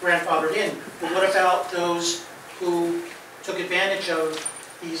are grandfathered in. But what about those who took advantage of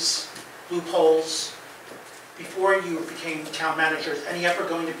these loopholes before you became town managers? Any effort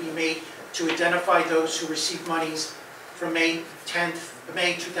going to be made to identify those who received monies from May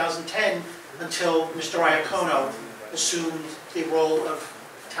 2010 until Mr. Iacono assumed the role of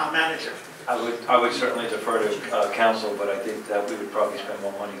town manager? I would certainly defer to council, but I think that we would probably spend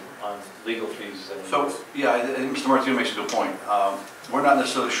more money on legal fees than. So, yeah, I think Mr. Martino makes a good point. We're not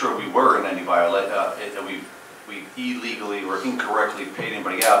necessarily sure we were in any violation, that we illegally or incorrectly paid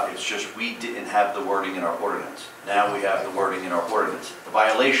anybody out. It's just we didn't have the wording in our ordinance. Now we have the wording in our ordinance. The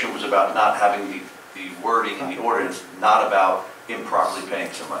violation was about not having the wording in the ordinance, not about improperly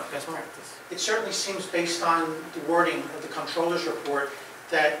paying somebody. That's right. It certainly seems, based on the wording of the controller's report,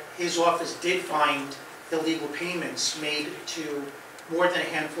 that his office did find illegal payments made to more than a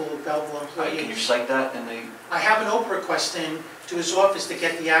handful of Belleville employees. Can you cite that in the? I have an OPA request in to his office to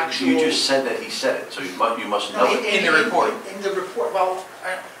get the actual. You just said that he said it, so you must know it. In the report. In the report, well,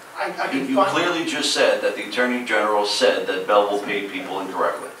 I can You find. clearly just said that the Attorney General said that Belleville paid people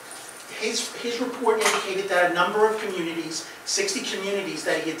incorrectly. His report indicated that a number of communities, 60 communities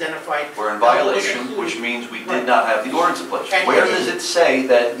that he identified. We're in violation, which means we did not have the ordinance in place. Where does it say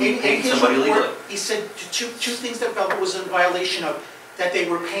that we paid somebody legally? He said two things that Belleville was in violation of, that they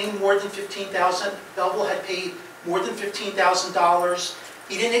were paying more than $15,000. Belleville had paid more than $15,000.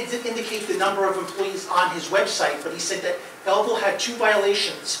 He didn't indicate the number of employees on his website, but he said that Belleville had 2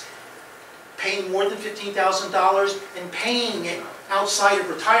 violations: paying more than $15,000 and paying it outside of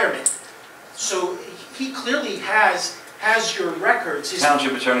retirement. So he clearly has your records. The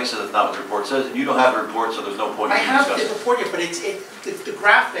township attorney says that's not what the report says, and you don't have a report, so there's no point in I have discussing. the report here, but the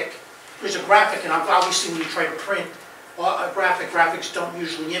graphic, there's a graphic, and obviously when you try to print a graphic, graphics don't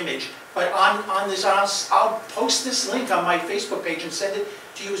usually image, But on this, I'll post this link on my Facebook page and send it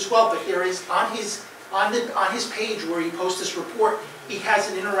to you as well, but there is, on his page where he posts this report, he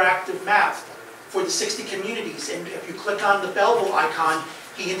has an interactive map for the 60 communities, and if you click on the Belleville icon,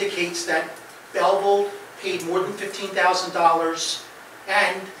 he indicates that Belleville paid more than $15,000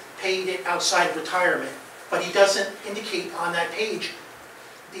 and paid it outside of retirement. But he doesn't indicate on that page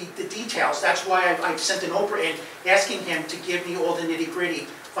the details. That's why I've sent an Oprah in asking him to give me all the nitty-gritty,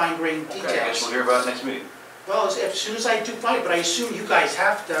 fine-grained details. Okay, I guess we'll hear about it next meeting. Well, as soon as I do find it, but I assume you guys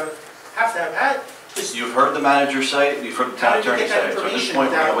have to have had. You've heard the manager say it, you've heard the town attorney say it, so at this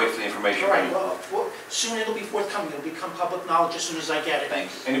point, we're gonna wait for the information All from right, you. well, soon it'll be forthcoming. It'll become public knowledge as soon as I get it. Thank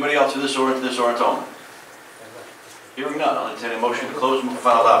you. Anybody else for this ordinance only? Hearing none, I'll entertain a motion to close and move for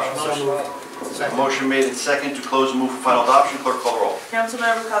final adoption. A motion made and second to close and move for final adoption. Clerk call the roll.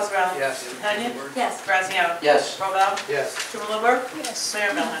 Councilmember Cosarelli? Yes. DePena? Yes. Graziano? Yes. Robel? Yes. Strumelberg? Yes. Mayor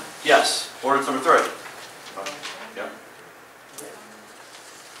Melham? Yes. Ordinance number 3. Yeah.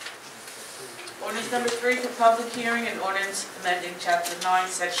 Ordinance number 3 for public hearing, and ordinance amending Chapter 9,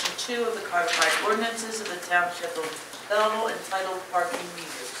 Section 2 of the codified ordinances of the Township of Belleville entitled Parking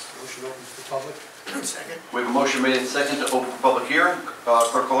Meters. Motion open to the public. Second. We have a motion made and second to open for public hearing.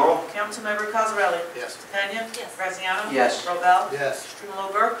 Clerk call the roll. Councilmember Cosarelli? Yes. DePena? Yes. Graziano? Yes. Robel? Yes.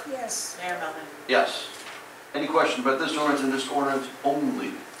 Strumelberg? Yes. Mayor Melham? Yes. Any questions about this ordinance and this ordinance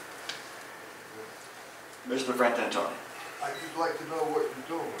only? Mr. Frantantoni. I'd just like to know what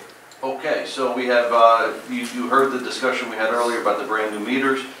you're doing with it. Okay, so we have, you heard the discussion we had earlier about the brand new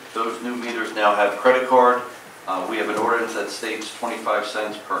meters. Those new meters now have credit card. We have an ordinance that states 25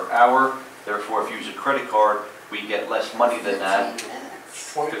 cents per hour. Therefore, if you use a credit card, we get less money than that.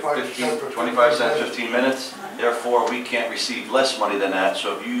 25 cents, 15 minutes. Therefore, we can't receive less money than that.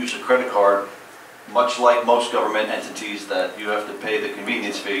 So if you use a credit card, much like most government entities, that you have to pay the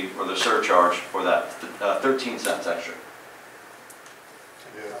convenience fee or the surcharge for that, 13 cents extra.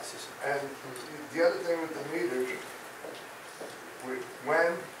 Yeah. And the other thing with the meters,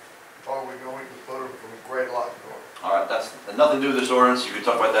 when are we going to put them from grade lock door? All right, that's nothing to do with this ordinance. You can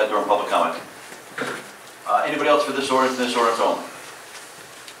talk about that during public comment. Anybody else for this ordinance and this ordinance only?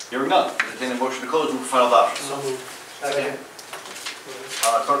 Hearing none, entertain a motion to close and move for final adoption. So moved. Second.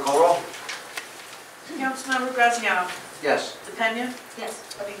 Clerk call the roll. Councilmember Graziano? Yes. DePena? Yes.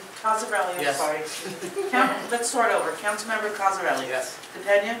 Cosarelli, I'm Yes. sorry. Let's start over. Councilmember Cosarelli? Yes.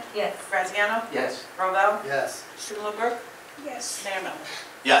 DePena? Yes. Graziano? Yes. Robel? Yes. Strumelberg? Yes. Mayor Melham?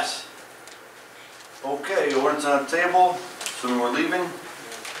 Yes. Okay, ordinance on the table, assuming we're leaving.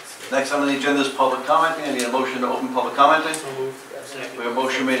 Next on the agenda is public commenting. I need a motion to open public commenting. So moved. We have a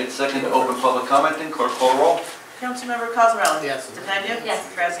motion made and second to open public commenting. Clerk call the roll. Councilmember Cosarelli? Yes. DePena?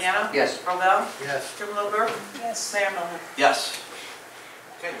 Yes. Graziano? Yes. Robel? Yes. Strumelberg? Yes. Mayor Melham? Yes.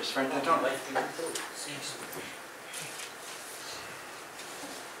 Okay, Mr. Frantantoni.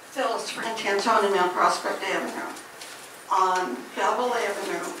 Phyllis Frantantoni, Mount Prospect Avenue. On Belleville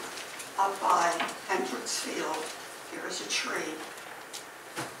Avenue, up by Hendricks Field, there is a tree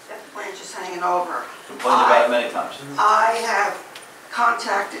that the branch is hanging over. Complained about it many times. I have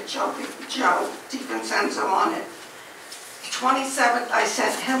contacted Joe DiVincenzo on it. The 27th, I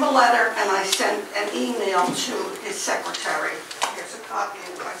sent him a letter and I sent an email to his secretary. Here's a copy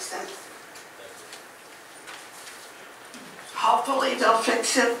of what I sent. Hopefully they'll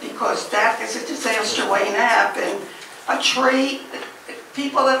fix it because that is a disaster waiting to happen. A tree,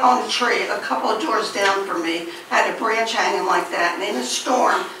 people that own a tree, a couple of doors down from me, had a branch hanging like that, and in a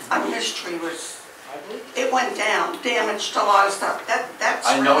storm, this tree it went down, damaged a lot of stuff. That's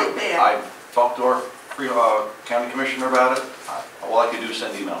I know really it. bad. I talked to our county commissioner about it. All I could do is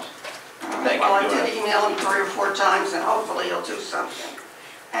send emails. Thank you Well, I for doing did it. email him 3 or 4 times, and hopefully he'll do something.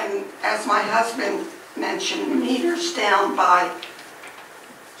 And as my husband mentioned, meters down by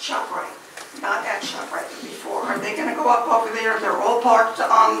ShopRite, not at ShopRite, but before. Are they gonna go up over there? They're all parked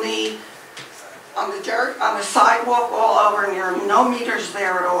on the dirt, on the sidewalk all over, and there are no meters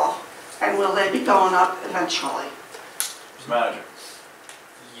there at all. And will they be going up eventually? Mr. Manager.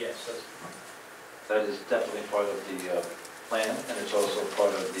 Yes, That is definitely part of the plan, and it's also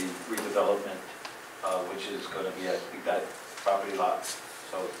part of the redevelopment, which is going to be at that property lot.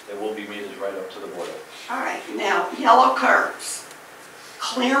 So there will be meters right up to the border. All right, now, yellow curbs,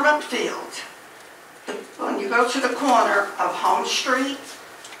 Clearman Field. When you go to the corner of Home Street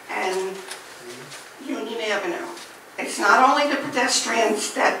and Union Avenue, it's not only the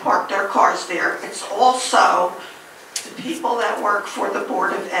pedestrians that park their cars there, it's also the people that work for the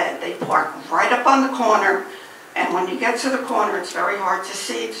Board of Ed. They park right up on the corner, and when you get to the corner, it's very hard to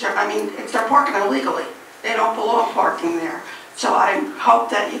see. If they're parking illegally. They don't belong parking there. So I hope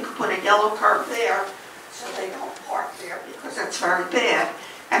that you could put a yellow curb there so they don't park there because that's very bad.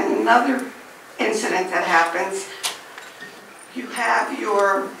 And another incident that happens, you have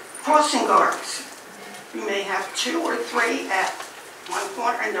your crossing guards. You may have 2 or 3 at one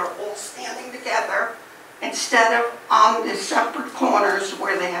corner and they're all standing together instead of on the separate corners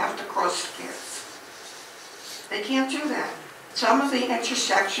where they have to cross the kids. They can't do that. Some of the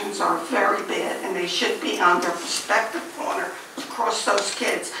intersections are very bad and they should be on their respective corner to cross those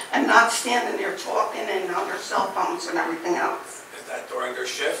kids and not standing there talking and on their cell phones and everything else. Is that during their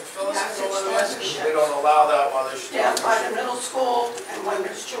shift, Phyllis? Yes, it's during their shift. They don't allow that while they're still. Yeah, by the middle school and when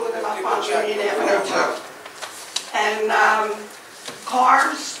there's 2 of them up on Union Avenue too. And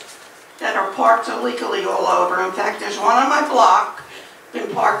cars that are parked illegally all over. In fact, there's one on my block,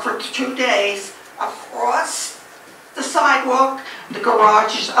 been parked for 2 days across the sidewalk. The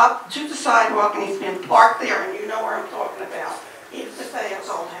garage is up to the sidewalk and he's been parked there and you know where I'm talking about. Edith DeFeo's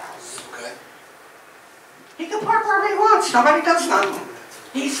old house. Okay. He can park wherever he wants, nobody does nothing.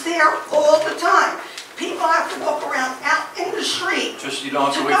 He's there all the time. People have to walk around out in the street. Just, you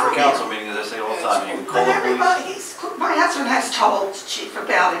don't have to wait for council meeting, as I say all the time. You can call But the police. everybody, my husband has told the chief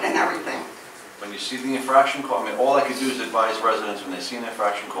about it and everything. When you see the infraction, call, I mean, all I could do is advise residents when they see an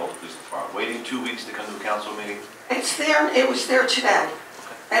infraction, call the police department. Waiting 2 weeks to come to a council meeting. It's there, it was there today.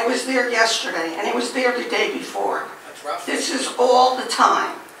 It was there yesterday, and it was there the day before. That's rough. This is all the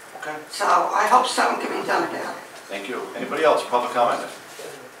time. Okay. So I hope something can be done about it. Thank you. Anybody else, public comment?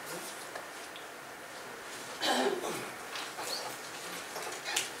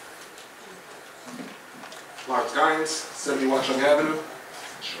 Lawrence Guines, 70 Watchung Avenue.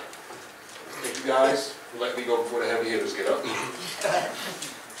 Thank you guys for letting me go before the heavy hitters get up.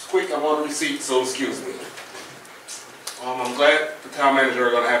 It's quick, I'm on receipt, so excuse me. I'm glad the town manager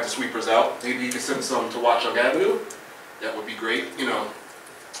are gonna have the sweepers out. Maybe you can send some to Watchung Avenue. That would be great, you know.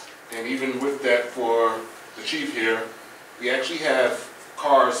 And even with that, for the chief here, we actually have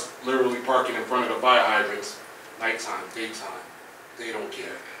cars literally parking in front of the fire hydrants, nighttime, daytime. They don't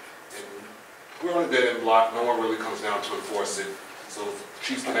care. And we're on a dead-end block, no one really comes down to enforce it. So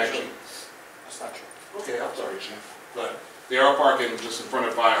chiefs can actually... That's not true. Okay, I'm sorry, chief. But they are parking just in front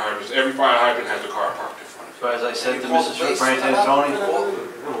of fire hydrants. Every fire hydrant has a car parked in front of it. So as I said to Can you call Mrs. the police Frantantoni,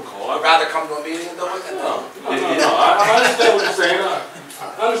 Don't call. I'd rather come to a meeting and do it than No, I understand what you're saying.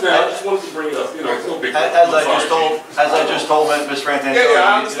 I understand. I just wanted to bring it up. You know, it's no big deal. as I I'm just sorry, told Ms. Frantantoni. Yeah,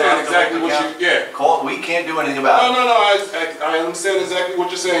 I you understand don't have to exactly wait for what you, yeah. Call, we can't do anything about it. No, I understand exactly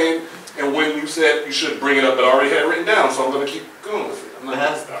what you're saying, and when you said you should bring it up, I already had it written down, so I'm gonna keep going with it. I'm not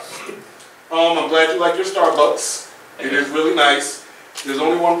gonna stop. I'm glad you like your Starbucks. It is really nice. There's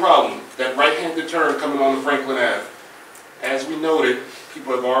only one problem, that right-handed turn coming on the Franklin Ave. As we noted,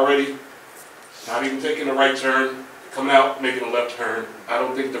 people have already not even taken a right turn, coming out, making a left turn. I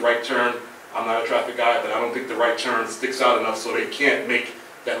don't think the right turn, I'm not a traffic guy, but I don't think the right turn sticks out enough so they can't make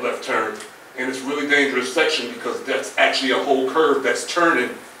that left turn. And it's a really dangerous section because that's actually a whole curve that's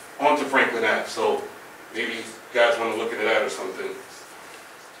turning onto Franklin Ave. So maybe you guys want to look into that or something.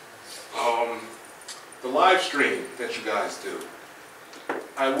 The live stream that you guys do.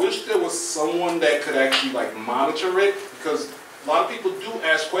 I wish there was someone that could actually like monitor it, because a lot of people do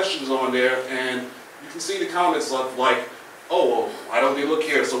ask questions on there and you can see the comments of like, oh, well, why don't they look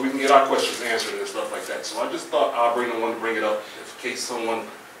here so we can get our questions answered and stuff like that. So I just thought I'll wanted to bring it up in case someone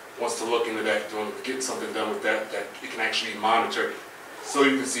wants to look into that, get something done with that, that it can actually monitor so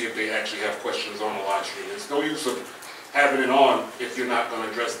you can see if they actually have questions on the live stream. There's no use of having it on if you're not going to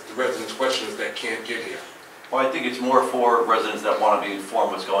address the residents' questions that can't get here. Well, I think it's more for residents that want to be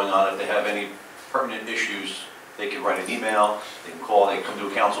informed what's going on. If they have any pertinent issues, they can write an email, they can call, they can come to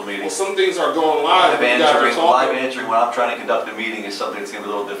a council meeting. Well, some things are going live. Live answering when I'm trying to conduct a meeting is something that's going to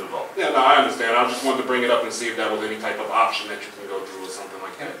be a little difficult. Yeah, no, I understand. I just wanted to bring it up and see if that was any type of option that you can go through or something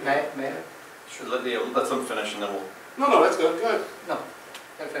like that. May I? Sure, let them finish and then we'll... No, that's good. Go ahead. No,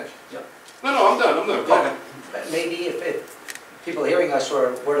 gotta finish. Yep. No, I'm done. Go ahead. Maybe if people hearing us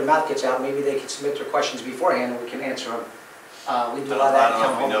or word of mouth gets out, maybe they can submit their questions beforehand and we can answer them. We do a lot of I that don't at know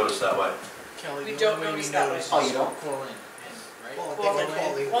town if we hall. noticed that way. Kelly, We the don't only way notice we that way. notice Oh, is you don't? call in, right?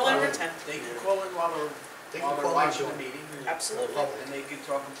 Call in or attend. They can call in while they're watching the meeting. Absolutely. And they can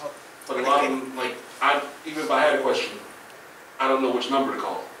talk in public. But a lot of them, like, even if I had a question, I don't know which number to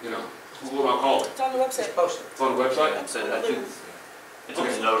call, you know. Who am I calling? It's on the website. It's posted. It's on the website? I think it's on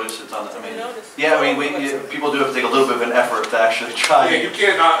the notice, it's on the, I mean... Notice. Yeah, I mean, people do have to take a little bit of an effort to actually try. Yeah, you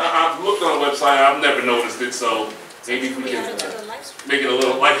can't, I've looked on the website, I've never noticed it, so maybe if we can make it a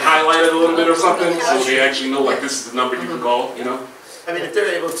little, like highlight it a little bit or something, so they actually know, like, this is the number you can call, you know? I mean, if they're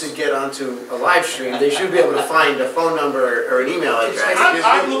able to get onto a live stream, they should be able to find a phone number or an email address.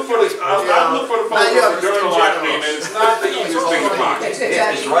 I look for the phone number during the live stream, and it's not the easiest thing to find.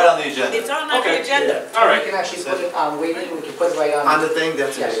 It's right on the agenda. It's on the Okay. agenda. All We right. can actually put it on waiting, we can put it right on. On the thing,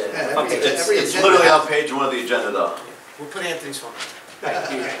 that's Yes. it. Okay. It's literally on page 1 of the agenda, though. We'll put Anthony's phone.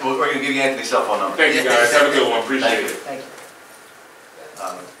 We're going to give you Anthony's cell phone number. Thank you, guys. Have a good one. Appreciate Thank it. you. Thank you.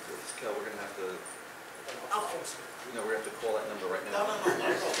 Kel, we're gonna have to, I'll fix it. no, we have to call that number right No, now. no, no,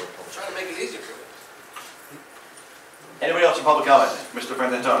 I'm trying to make it easier for you. Anybody else in public comment? Mr.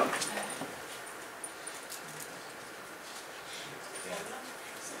 Frantantoni?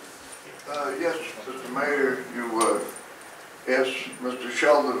 Yes, Mr. Mayor, you asked Mr.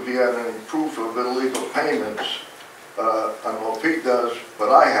 Sheldon if he had any proof of illegal payments. I don't know if he does, but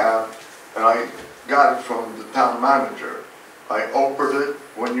I have, and I got it from the town manager. I opened it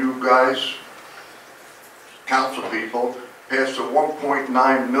when you guys, council people, passed a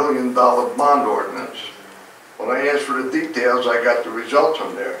 $1.9 million bond ordinance. When I asked for the details, I got the results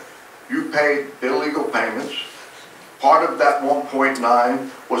on there. You paid illegal payments. Part of that 1.9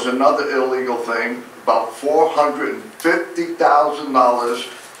 was another illegal thing, about $450,000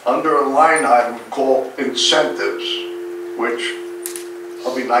 under a line item called incentives, which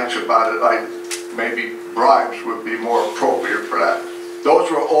I'll be nice about it. Maybe bribes would be more appropriate for that.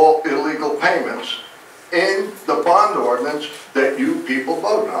 Those were all illegal payments in the bond ordinance that you people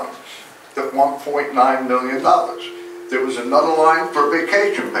voted on, the $1.9 million. There was another line for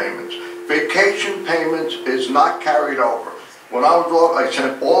vacation payments. Vacation payments is not carried over. When I was off, I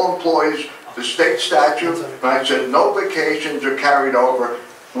sent all employees the state statute, and I said no vacations are carried over,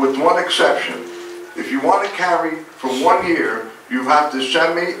 with one exception. If you want to carry for 1 year, you have to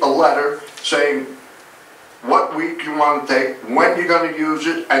send me a letter saying what week you want to take, when you're going to use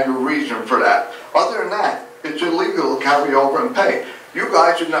it, and the reason for that. Other than that, it's illegal to carry over and pay. You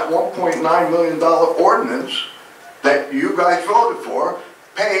guys in that $1.9 million ordinance that you guys voted for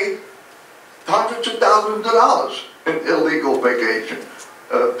paid hundreds of thousands of dollars in illegal vacation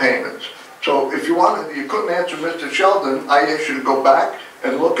payments. So if you wanted, you couldn't answer Mr. Sheldon, I asked you to go back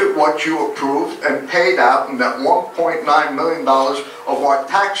and look at what you approved and paid out in that $1.9 million of our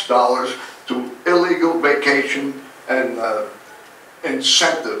tax dollars to illegal vacation and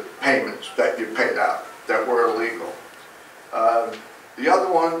incentive payments that you paid out that were illegal. The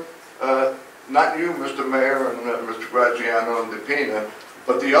other one, not you, Mr. Mayor, and Mr. Graziano and DePina,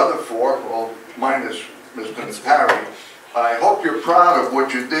 but the other four, well, minus Mr. Natari, I hope you're proud of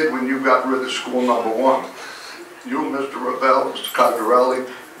what you did when you got rid of school number 1. You, Mr. Ravel, Mr. Cosarelli,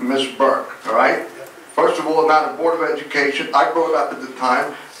 Ms. Burke, all right? First of all, now the Board of Education, I brought up at the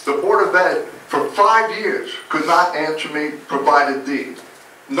time, the Board of Ed, for 5 years, could not answer me, provide a deed.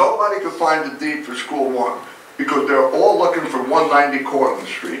 Nobody could find a deed for school 1, because they're all looking for 190 Cortlandt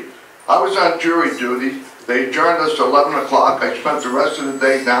Street. I was on jury duty. They adjourned us to 11 o'clock. I spent the rest of the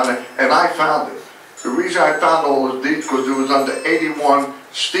day down there, and I found it. The reason I found all those deeds because it was under 81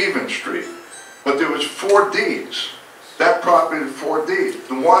 Stevens Street. But there was 4 deeds. That property was 4 deeds.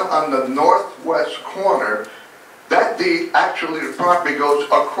 The one on the northwest corner, that deed, actually the property goes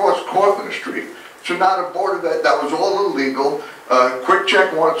across Cortlandt Street. So now the Board of Ed, that was all illegal. Quick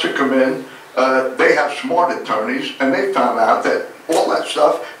Check wants to come in. They have smart attorneys, and they found out that all that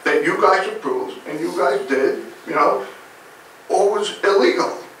stuff that you guys approved and you guys did, you know, all was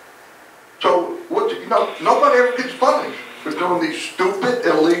illegal. So, nobody ever gets punished for doing these stupid,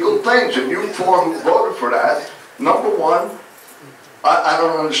 illegal things. And you 4 who voted for that, number 1, I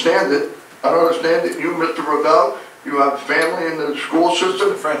don't understand it. I don't understand it. You, Mr. Ravel, you have family in the school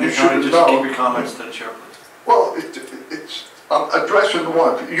system. Friend, You you're trying should to just keep know. your comments to the chair, please. Well, I'm addressing the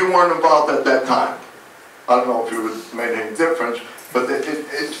one. You weren't involved at that time. I don't know if it would have made any difference, but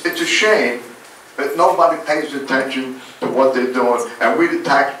it's a shame that nobody pays attention to what they're doing, and we the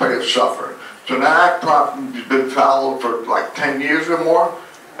taxpayers suffer. So now that property's been fallow for like 10 years or more,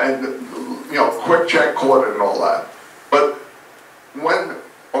 and Quick Check caught it and all that. But when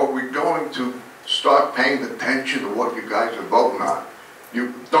are we going to start paying attention to what you guys are voting on?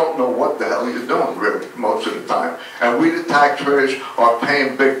 You don't know what the hell you're doing, really, most of the time. And we, the taxpayers, are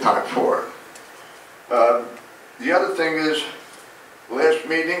paying big time for it. The other thing is, last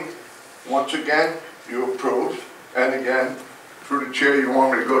meeting, once again, you approved, and again, through the chair, you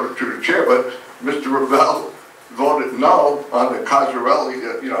want me to go through the chair, but Mr. Ravel voted no on the Cosarelli,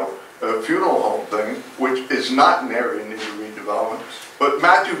 funeral home thing, which is not an area needed redevelopment. But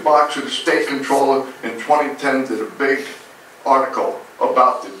Matthew Boxer, the state controller, in 2010 did a big article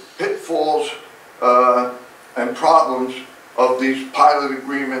about the pitfalls and problems of these pilot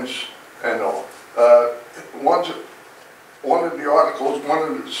agreements and all. one of the articles, one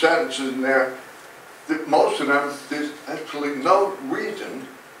of the sentences in there, that most of them, there's absolutely no reason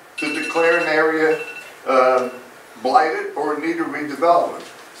to declare an area blighted or in need of redevelopment.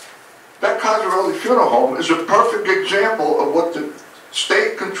 That Casarelli Funeral Home is a perfect example of what the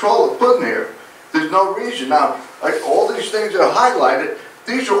state controller put in here. There's no reason. Now, like all these things that are highlighted,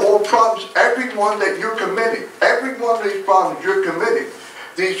 these are all problems, every one that you're committing. Every one of these problems you're committing.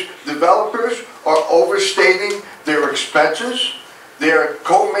 These developers are overstating their expenses. They're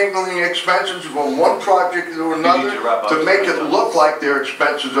commingling expenses from one project to another to make it look like their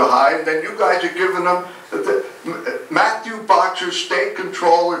expenses are high. And then you guys are giving them Matthew Boxer, State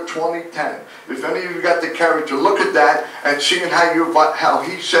Controller 2010. If any of you got the courage to look at that and seeing how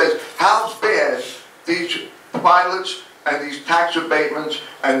he says how bad these pilots and these tax abatements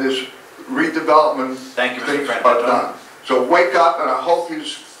and this redevelopment things are done. So wake up, and I hope you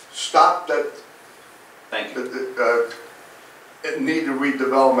stop that. Thank you. Need a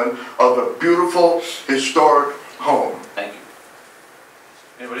redevelopment of a beautiful historic home. Thank you.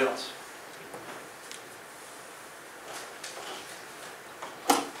 Anybody else?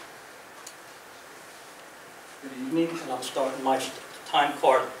 Good evening, and I'm starting my time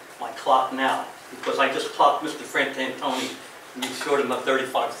card, my clock now, because I just clocked Mr. Frantantoni, and you short him of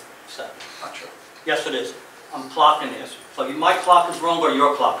 35 seconds. Not sure. Yes, it is. I'm clocking this. So my clock is wrong or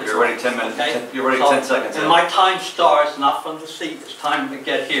your clock is wrong? You're already 10 minutes. Okay? You're already 10 seconds in. And my time starts not from the seat. It's time to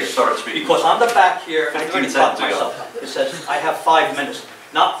get here. Start speaking. Because on the back here, I 15 already clocked seconds ago. myself. It says I have 5 minutes,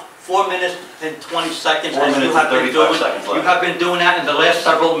 not 4 minutes and 20 seconds. 4 as minutes you have and been 35 doing. seconds left. You have been doing that in the last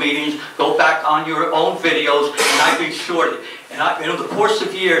several meetings. Go back on your own videos, and I've been shorted. And in the course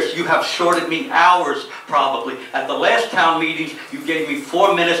of years, you have shorted me hours, probably. At the last town meetings, you gave me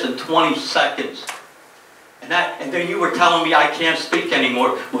 4 minutes and 20 seconds. And then you were telling me I can't speak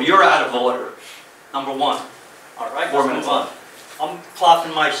anymore. Well, you're out of order, number one. All right, 4 let's minutes move on. I'm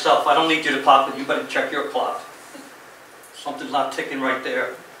clocking myself. I don't need you to clock it. You better check your clock. Something's not ticking right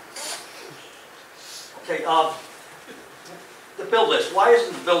there. Okay, the bill list. Why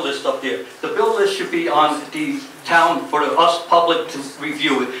isn't the bill list up there? The bill list should be on the town for us public to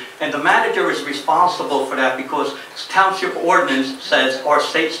review it. And the manager is responsible for that because township ordinance says, or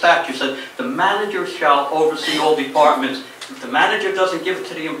state statute says, the manager shall oversee all departments. If the manager doesn't give it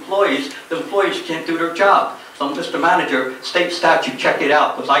to the employees can't do their job. So Mr. Manager, state statute, check it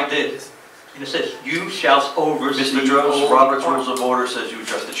out, because I did. And it says, you shall oversee. Mr. Droz, Robert's Rules of Order says you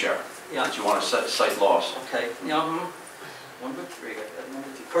address the chair. Yeah. That you want to cite laws. Okay, number 3,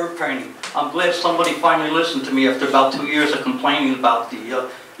 curb training. I'm glad somebody finally listened to me after about 2 years of complaining about the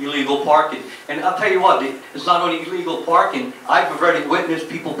illegal parking. And I'll tell you what, it's not only illegal parking, I've already witnessed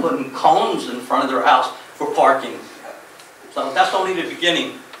people putting cones in front of their house for parking. So that's only the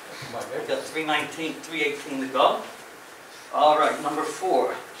beginning. We've got 319, 318 to go. All right, number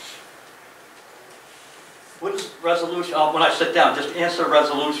 4. What is resolution, when I sit down, just answer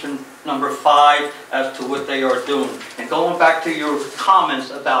resolution number 5 as to what they are doing. And going back to your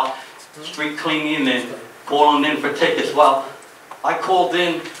comments about street cleaning and calling in for tickets, well, I called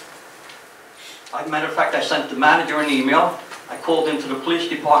in, as a matter of fact, I sent the manager an email. I called into the police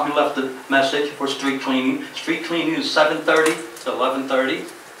department, left a message for street cleaning. Street cleaning is 7:30 to 11:30.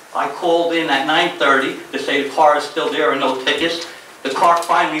 I called in at 9:30 to say the car is still there and no tickets. The car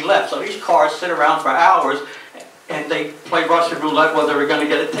finally left. So these cars sit around for hours and they play Russian roulette whether they're going to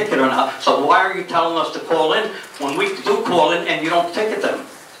get a ticket or not. So why are you telling us to call in when we do call in and you don't ticket them?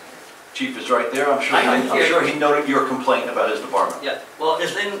 Chief is right there. I'm sure he noted your complaint about his department. Yeah. Well,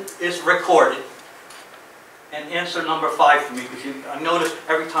 it's recorded. And answer number 5 for me, because I notice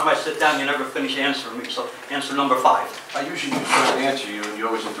every time I sit down, you never finish answering me. So answer number 5. I usually do first answer you, and you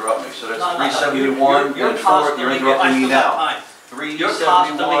always interrupt me. So that's No, 371 you're and 4. You're interrupting me now. You're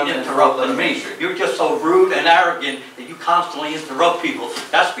constantly interrupting me. You're just so rude and arrogant that you constantly interrupt people.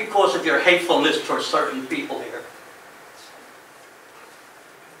 That's because of your hatefulness towards certain people here.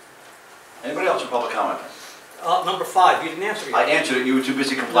 Anybody else for public comment? Number 5, you didn't answer yet. I answered it. You were too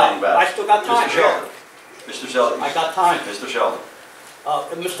busy complaining about it. I still got time. Mr. Sheldon. Mr. Sheldon. I got time. Mr. Sheldon.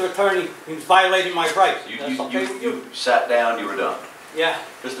 Mr. Attorney, he's violating my rights. That's okay with you? You sat down, you were done. Yeah.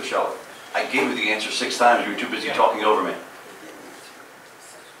 Mr. Sheldon, I gave you the answer 6 times. You were too busy talking over me.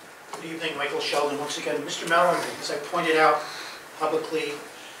 Good evening, Michael Sheldon. Once again, Mr. Mellon, as I pointed out publicly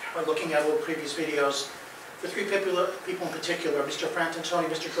by looking at all the previous videos, the 3 people in particular, Mr. Frantantoni,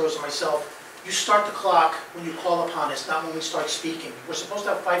 Mr. Droz, and myself, you start the clock when you call upon us, not when we start speaking. We're supposed to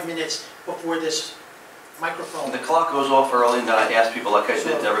have 5 minutes before this microphone. The clock goes off early, and then I ask people like I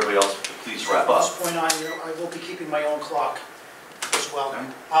did to everybody else, to please wrap From up. this point on, I will be keeping my own clock. as well.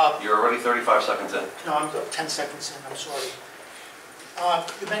 Okay. You're already 35 seconds in. No, I'm 10 seconds in, I'm sorry.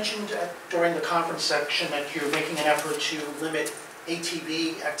 You mentioned during the conference section that you're making an effort to limit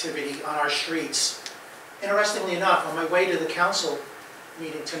ATV activity on our streets. Interestingly enough, on my way to the council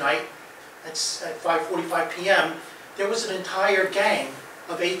meeting tonight, it's at 5:45 p.m., there was an entire gang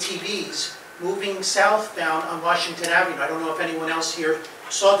of ATVs moving southbound on Washington Avenue. I don't know if anyone else here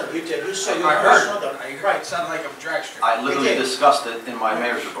saw them. You did. You saw them. It sounded like a drag strip. I literally discussed it in my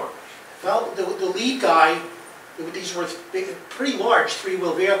mayor's report. Well, the lead guy, these were pretty large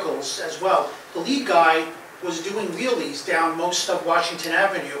three-wheel vehicles as well. The lead guy was doing wheelies down most of Washington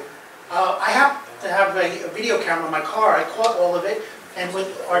Avenue. I happen to have a video camera in my car. I caught all of it. And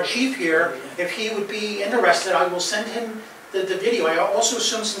with our chief here, if he would be interested, I will send him the video. I also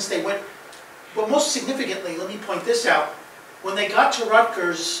assume since they went, but most significantly, let me point this out. When they got to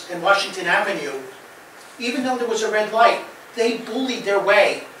Rutgers and Washington Avenue, even though there was a red light, they bullied their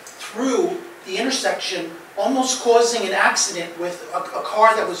way through the intersection, almost causing an accident with a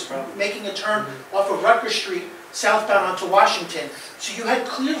car that was making a turn off of Rutgers Street southbound onto Washington. So you had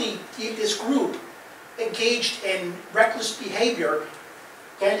clearly this group engaged in reckless behavior.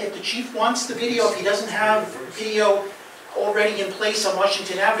 And if the chief wants the video, if he doesn't have video already in place on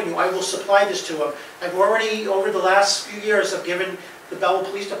Washington Avenue, I will supply this to him. I've already, over the last few years, I've given the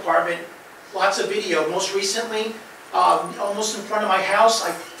Belleville Police Department lots of video. Most recently, almost in front of my house,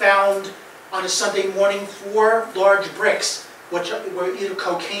 I found on a Sunday morning 4 large bricks, which were either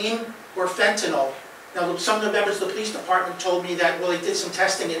cocaine or fentanyl. Now, some of the members of the police department told me that, well, they did some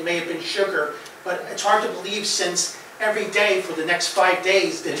testing, it may have been sugar, but it's hard to believe since every day for the next 5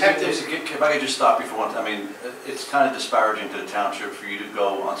 days, detectives... If I could just stop you for one, I mean, it's kind of disparaging to the township for you to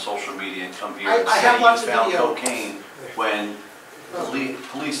go on social media and come here and say you found cocaine when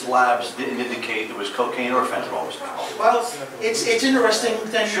police labs didn't indicate it was cocaine or fentanyl was involved. Well, it's interesting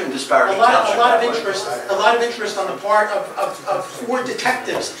that shouldn't disparage the township. A lot of interest on the part of 4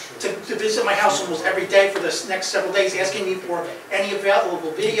 detectives to visit my house almost every day for the next several days, asking me for any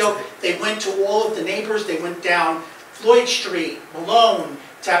available video. They went to all of the neighbors. They went down Floyd Street, Malone,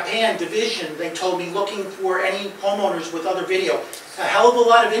 Tappan, Division. They told me looking for any homeowners with other video. A hell of a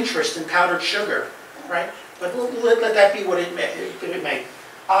lot of interest in powdered sugar, right? But let that be what it may.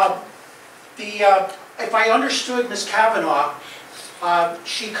 If I understood Ms. Kavanaugh,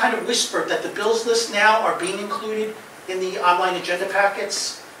 she kind of whispered that the bills list now are being included in the online agenda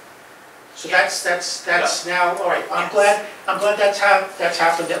packets. So that's now all right. I'm glad that's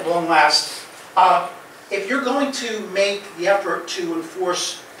happened at long last. If you're going to make the effort to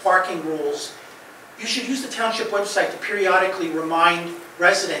enforce parking rules, you should use the township website to periodically remind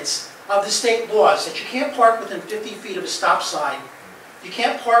residents of the state laws that you can't park within 50 feet of a stop sign, you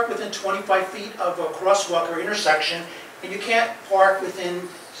can't park within 25 feet of a crosswalk or intersection, and you can't park within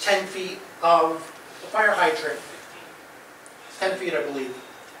 10 feet of a fire hydrant. 10 feet, I believe.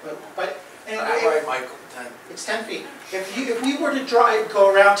 But anyway, Right, Michael, 10. It's 10 feet. If we were to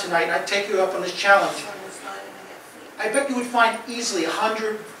go around tonight, and I'd take you up on this challenge, I bet you would find easily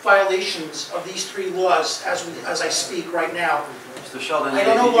 100 violations of these 3 laws as I speak right now. Mr. Sheldon, I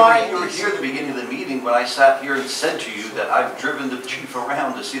don't know why you were here at the beginning of the meeting when I sat here and said to you that I've driven the chief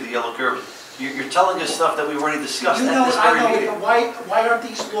around to see the yellow curves. You're telling us stuff that we've already discussed at this very meeting. Why aren't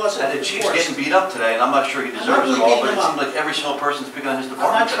these laws enforced? And the chief's getting beat up today, and I'm not sure he deserves it all, but it seems like every single person's picking on his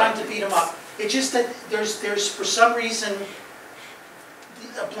department. I'm not trying to beat him up. It's just that there's for some reason,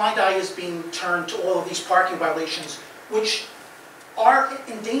 a blind eye is being turned to all of these parking violations, which are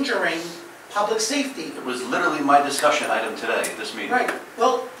endangering public safety. It was literally my discussion item today at this meeting. Right.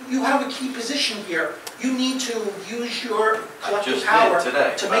 Well, you have a key position here. You need to use your collective power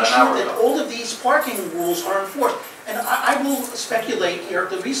to make sure that all of these parking rules are enforced. And I will speculate here,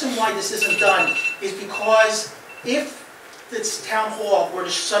 the reason why this isn't done is because if this town hall were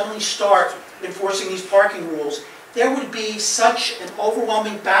to suddenly start enforcing these parking rules, there would be such an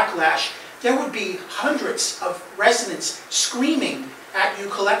overwhelming backlash. There would be hundreds of residents screaming at you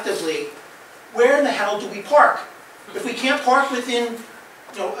collectively, where in the hell do we park? If we can't park within,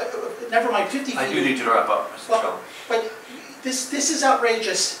 never mind 50 feet. I do need you to wrap up, Mr. Sheldon. But this is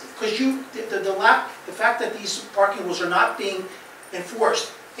outrageous, because the fact that these parking rules are not being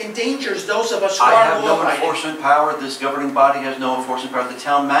enforced endangers those of us who I are have no law-abiding. enforcement power, this governing body has no enforcement power, the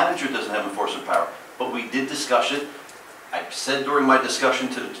town manager doesn't have enforcement power. But we did discuss it. I said during my discussion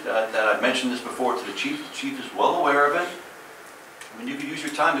that I've mentioned this before to the chief is well aware of it. I mean, you could use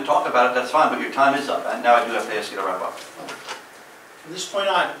your time to talk about it, that's fine, but your time is up. And now I do have to ask you to wrap up. From this point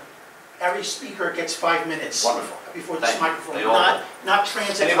on, every speaker gets 5 minutes. Wonderful. Before this Thank you. microphone, They all not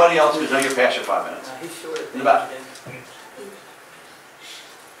transit. Anybody else, because now you're past your 5 minutes. In the back.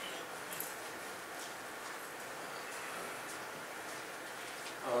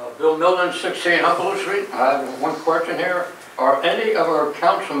 Bill Millen, 16 Humboldt Street. I have one question here. Are any of our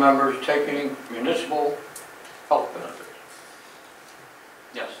council members taking municipal health benefits?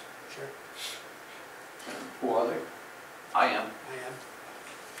 Yes, Sure. And who are they? I am.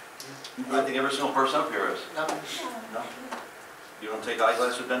 I think every single person up here is. No. No? You don't take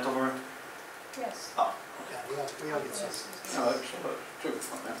eyeglasses or dental, Maureen? Yes. Oh, Yeah, we all get sick. No, that's two. Okay.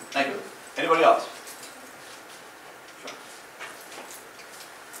 thank you. Anybody else?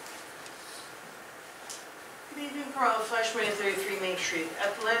 Good evening, Carl Fleshman at 33 Main Street.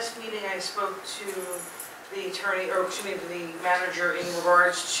 At the last meeting, I spoke to the attorney, or excuse me, to the manager in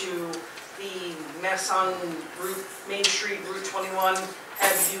regards to the mess on Main Street, Route 21.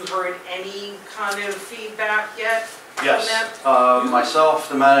 Have you heard any kind of feedback yet from them? Yes, myself,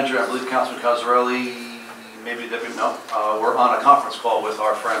 the manager, I believe Councilman Cosarelli, maybe Deputy, no, we're on a conference call with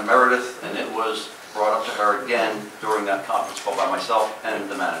our friend Meredith, and it was brought up to her again during that conference call by myself and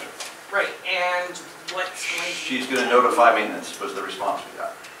the manager. Right, and what's She's going to notify maintenance, was the response we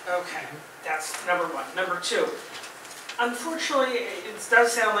got. Okay, that's number one. Number two, unfortunately, it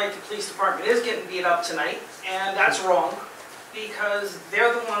does sound like the police department is getting beat up tonight, and that's wrong, because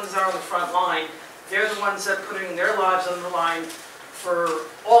they're the ones that are on the front line. They're the ones that are putting their lives on the line for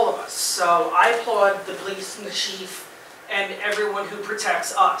all of us. So I applaud the police and the chief and everyone who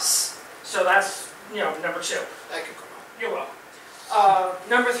protects us. So that's, number two. Thank you, Carl. You're welcome.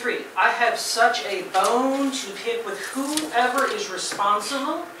 Number three, I have such a bone to pick with whoever is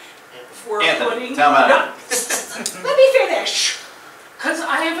responsible for Anthony, putting... town manager. No, let me finish, because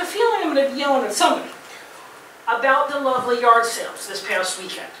I have a feeling I'm going to be yelling at somebody about the lovely yard sales this past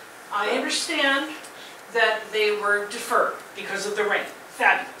weekend. I understand that they were deferred because of the rain.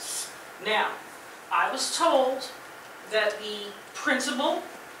 Fabulous. Now, I was told that the printable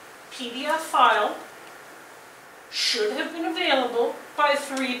PDF file should have been available by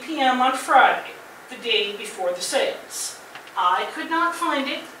 3 p.m. on Friday, the day before the sales. I could not find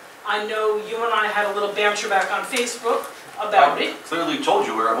it. I know you and I had a little banter back on Facebook about it. Clearly told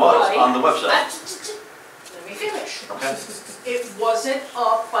you where it was on the website. Let me finish. Okay. It wasn't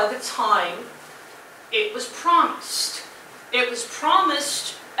up by the time it was promised. It was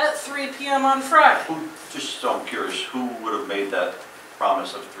promised at 3 p.m. on Friday. Just so I'm curious, who would have made that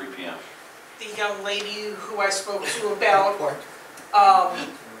promise of 3 p.m.? The young lady who I spoke to about,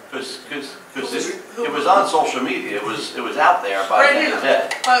 Because it was on social media, it was out there by the end of the day.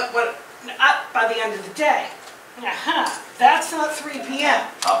 But by the end of the day, that's not 3 p.m.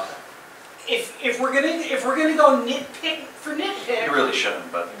 Okay. If we're gonna go nitpick for nitpick, You really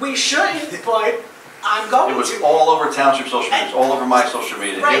shouldn't, but we shouldn't. But I'm going it was to. all over township social media, it was all over my social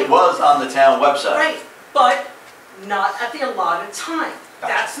media. Right. It was on the town website. Right, but not at the allotted time.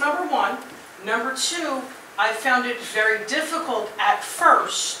 Gotcha. That's number one. Number two, I found it very difficult at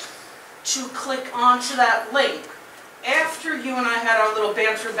first to click onto that link. After you and I had our little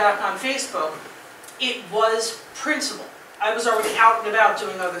banter back on Facebook, it was printable. I was already out and about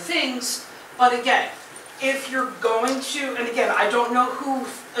doing other things, but again, if you're going to, and again, I don't know who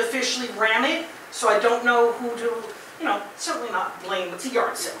officially ran it, so I don't know who to, certainly not blame, it's a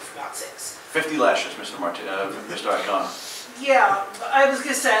yard sale, for God's sakes. 50 lashes, Mr. Mr. Icona. Yeah, I was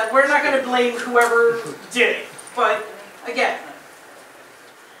gonna say, we're not gonna blame whoever did it, but again,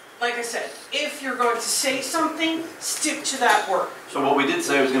 like I said, if you're going to say something, stick to that word. So what we did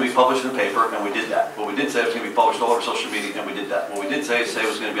say was going to be published in the paper, and we did that. What we did say was going to be published all over social media, and we did that. What we did say it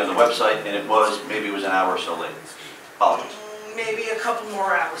was going to be on the website, and it was, maybe it was an hour or so late. Apologies. Maybe a couple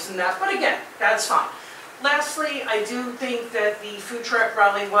more hours than that, but again, that's fine. Lastly, I do think that the food truck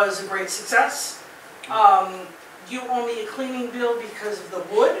rally was a great success. You owe me a cleaning bill because of the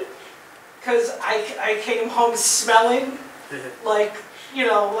wood, because I came home smelling like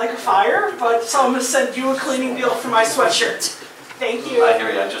a fire, but so I'm going to send you a cleaning bill for my sweatshirt. Thank you. I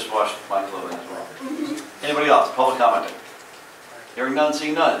hear you, I just washed my clothing as well. Anybody else, public commenting? Hearing none,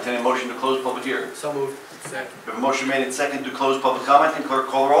 seeing none, entertaining a motion to close public hearing. So moved. Second. We have a motion made and second to close public comment, and clerk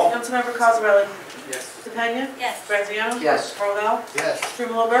call the roll. Councilmember Cosarelli? Yes. DePena? Yes. Graziano? Yes. Robel? Yes.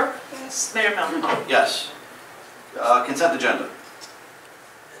 Strumelberg? Yes. Mayor Melvin? Yes. Consent agenda. I'm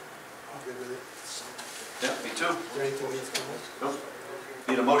good with it. Yeah, me too. Is there anything we need to come with? Nope.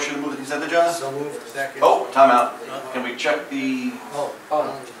 Need a motion to move the consent agenda? So moved. Second. Oh, timeout. Can we check the,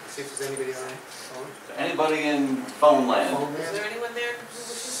 See if there's anybody on it. Phone? anybody in phone land? Phone, Is man? there anyone there who wishes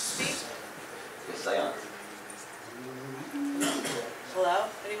to speak? Yes, stay on. Hello?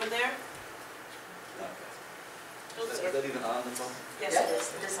 Anyone there? Is that even on the phone? Yes, it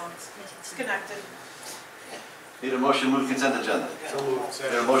is. It is on. It's connected. Need a motion to move consent agenda?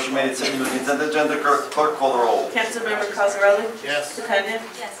 Need a motion made and seconded to move consent agenda. Clerk, call the roll. Councilmember Cosarelli? Yes. DePena?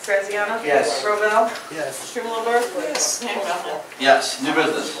 Yes. Graziano? Yes. Rovell? Yes. Strumelberg? Mayor Melham? Yes, new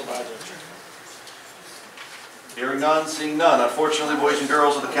business. Hearing none, seeing none. Unfortunately, boys and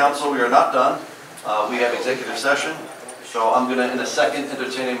girls of the council, we are not done. We have executive session, so I'm going to, in a second,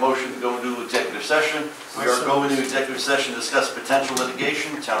 entertain a motion to go into executive session. We are going into executive session to discuss potential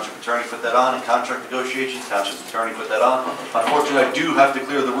litigation. Township attorney put that on, and contract negotiations. Township attorney put that on. Unfortunately, I do have to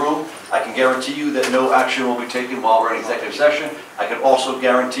clear the room. I can guarantee you that no action will be taken while we're in executive session. I can also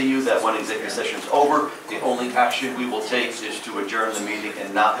guarantee you that when executive session is over, the only action we will take is to adjourn the meeting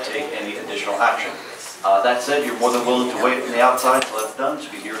and not take any additional action. That said, you're more than willing to wait on the outside until that's done, so you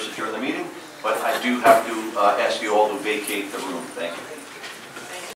can hear us adjourn the meeting, but I do have to ask you all to vacate the room. Thank you.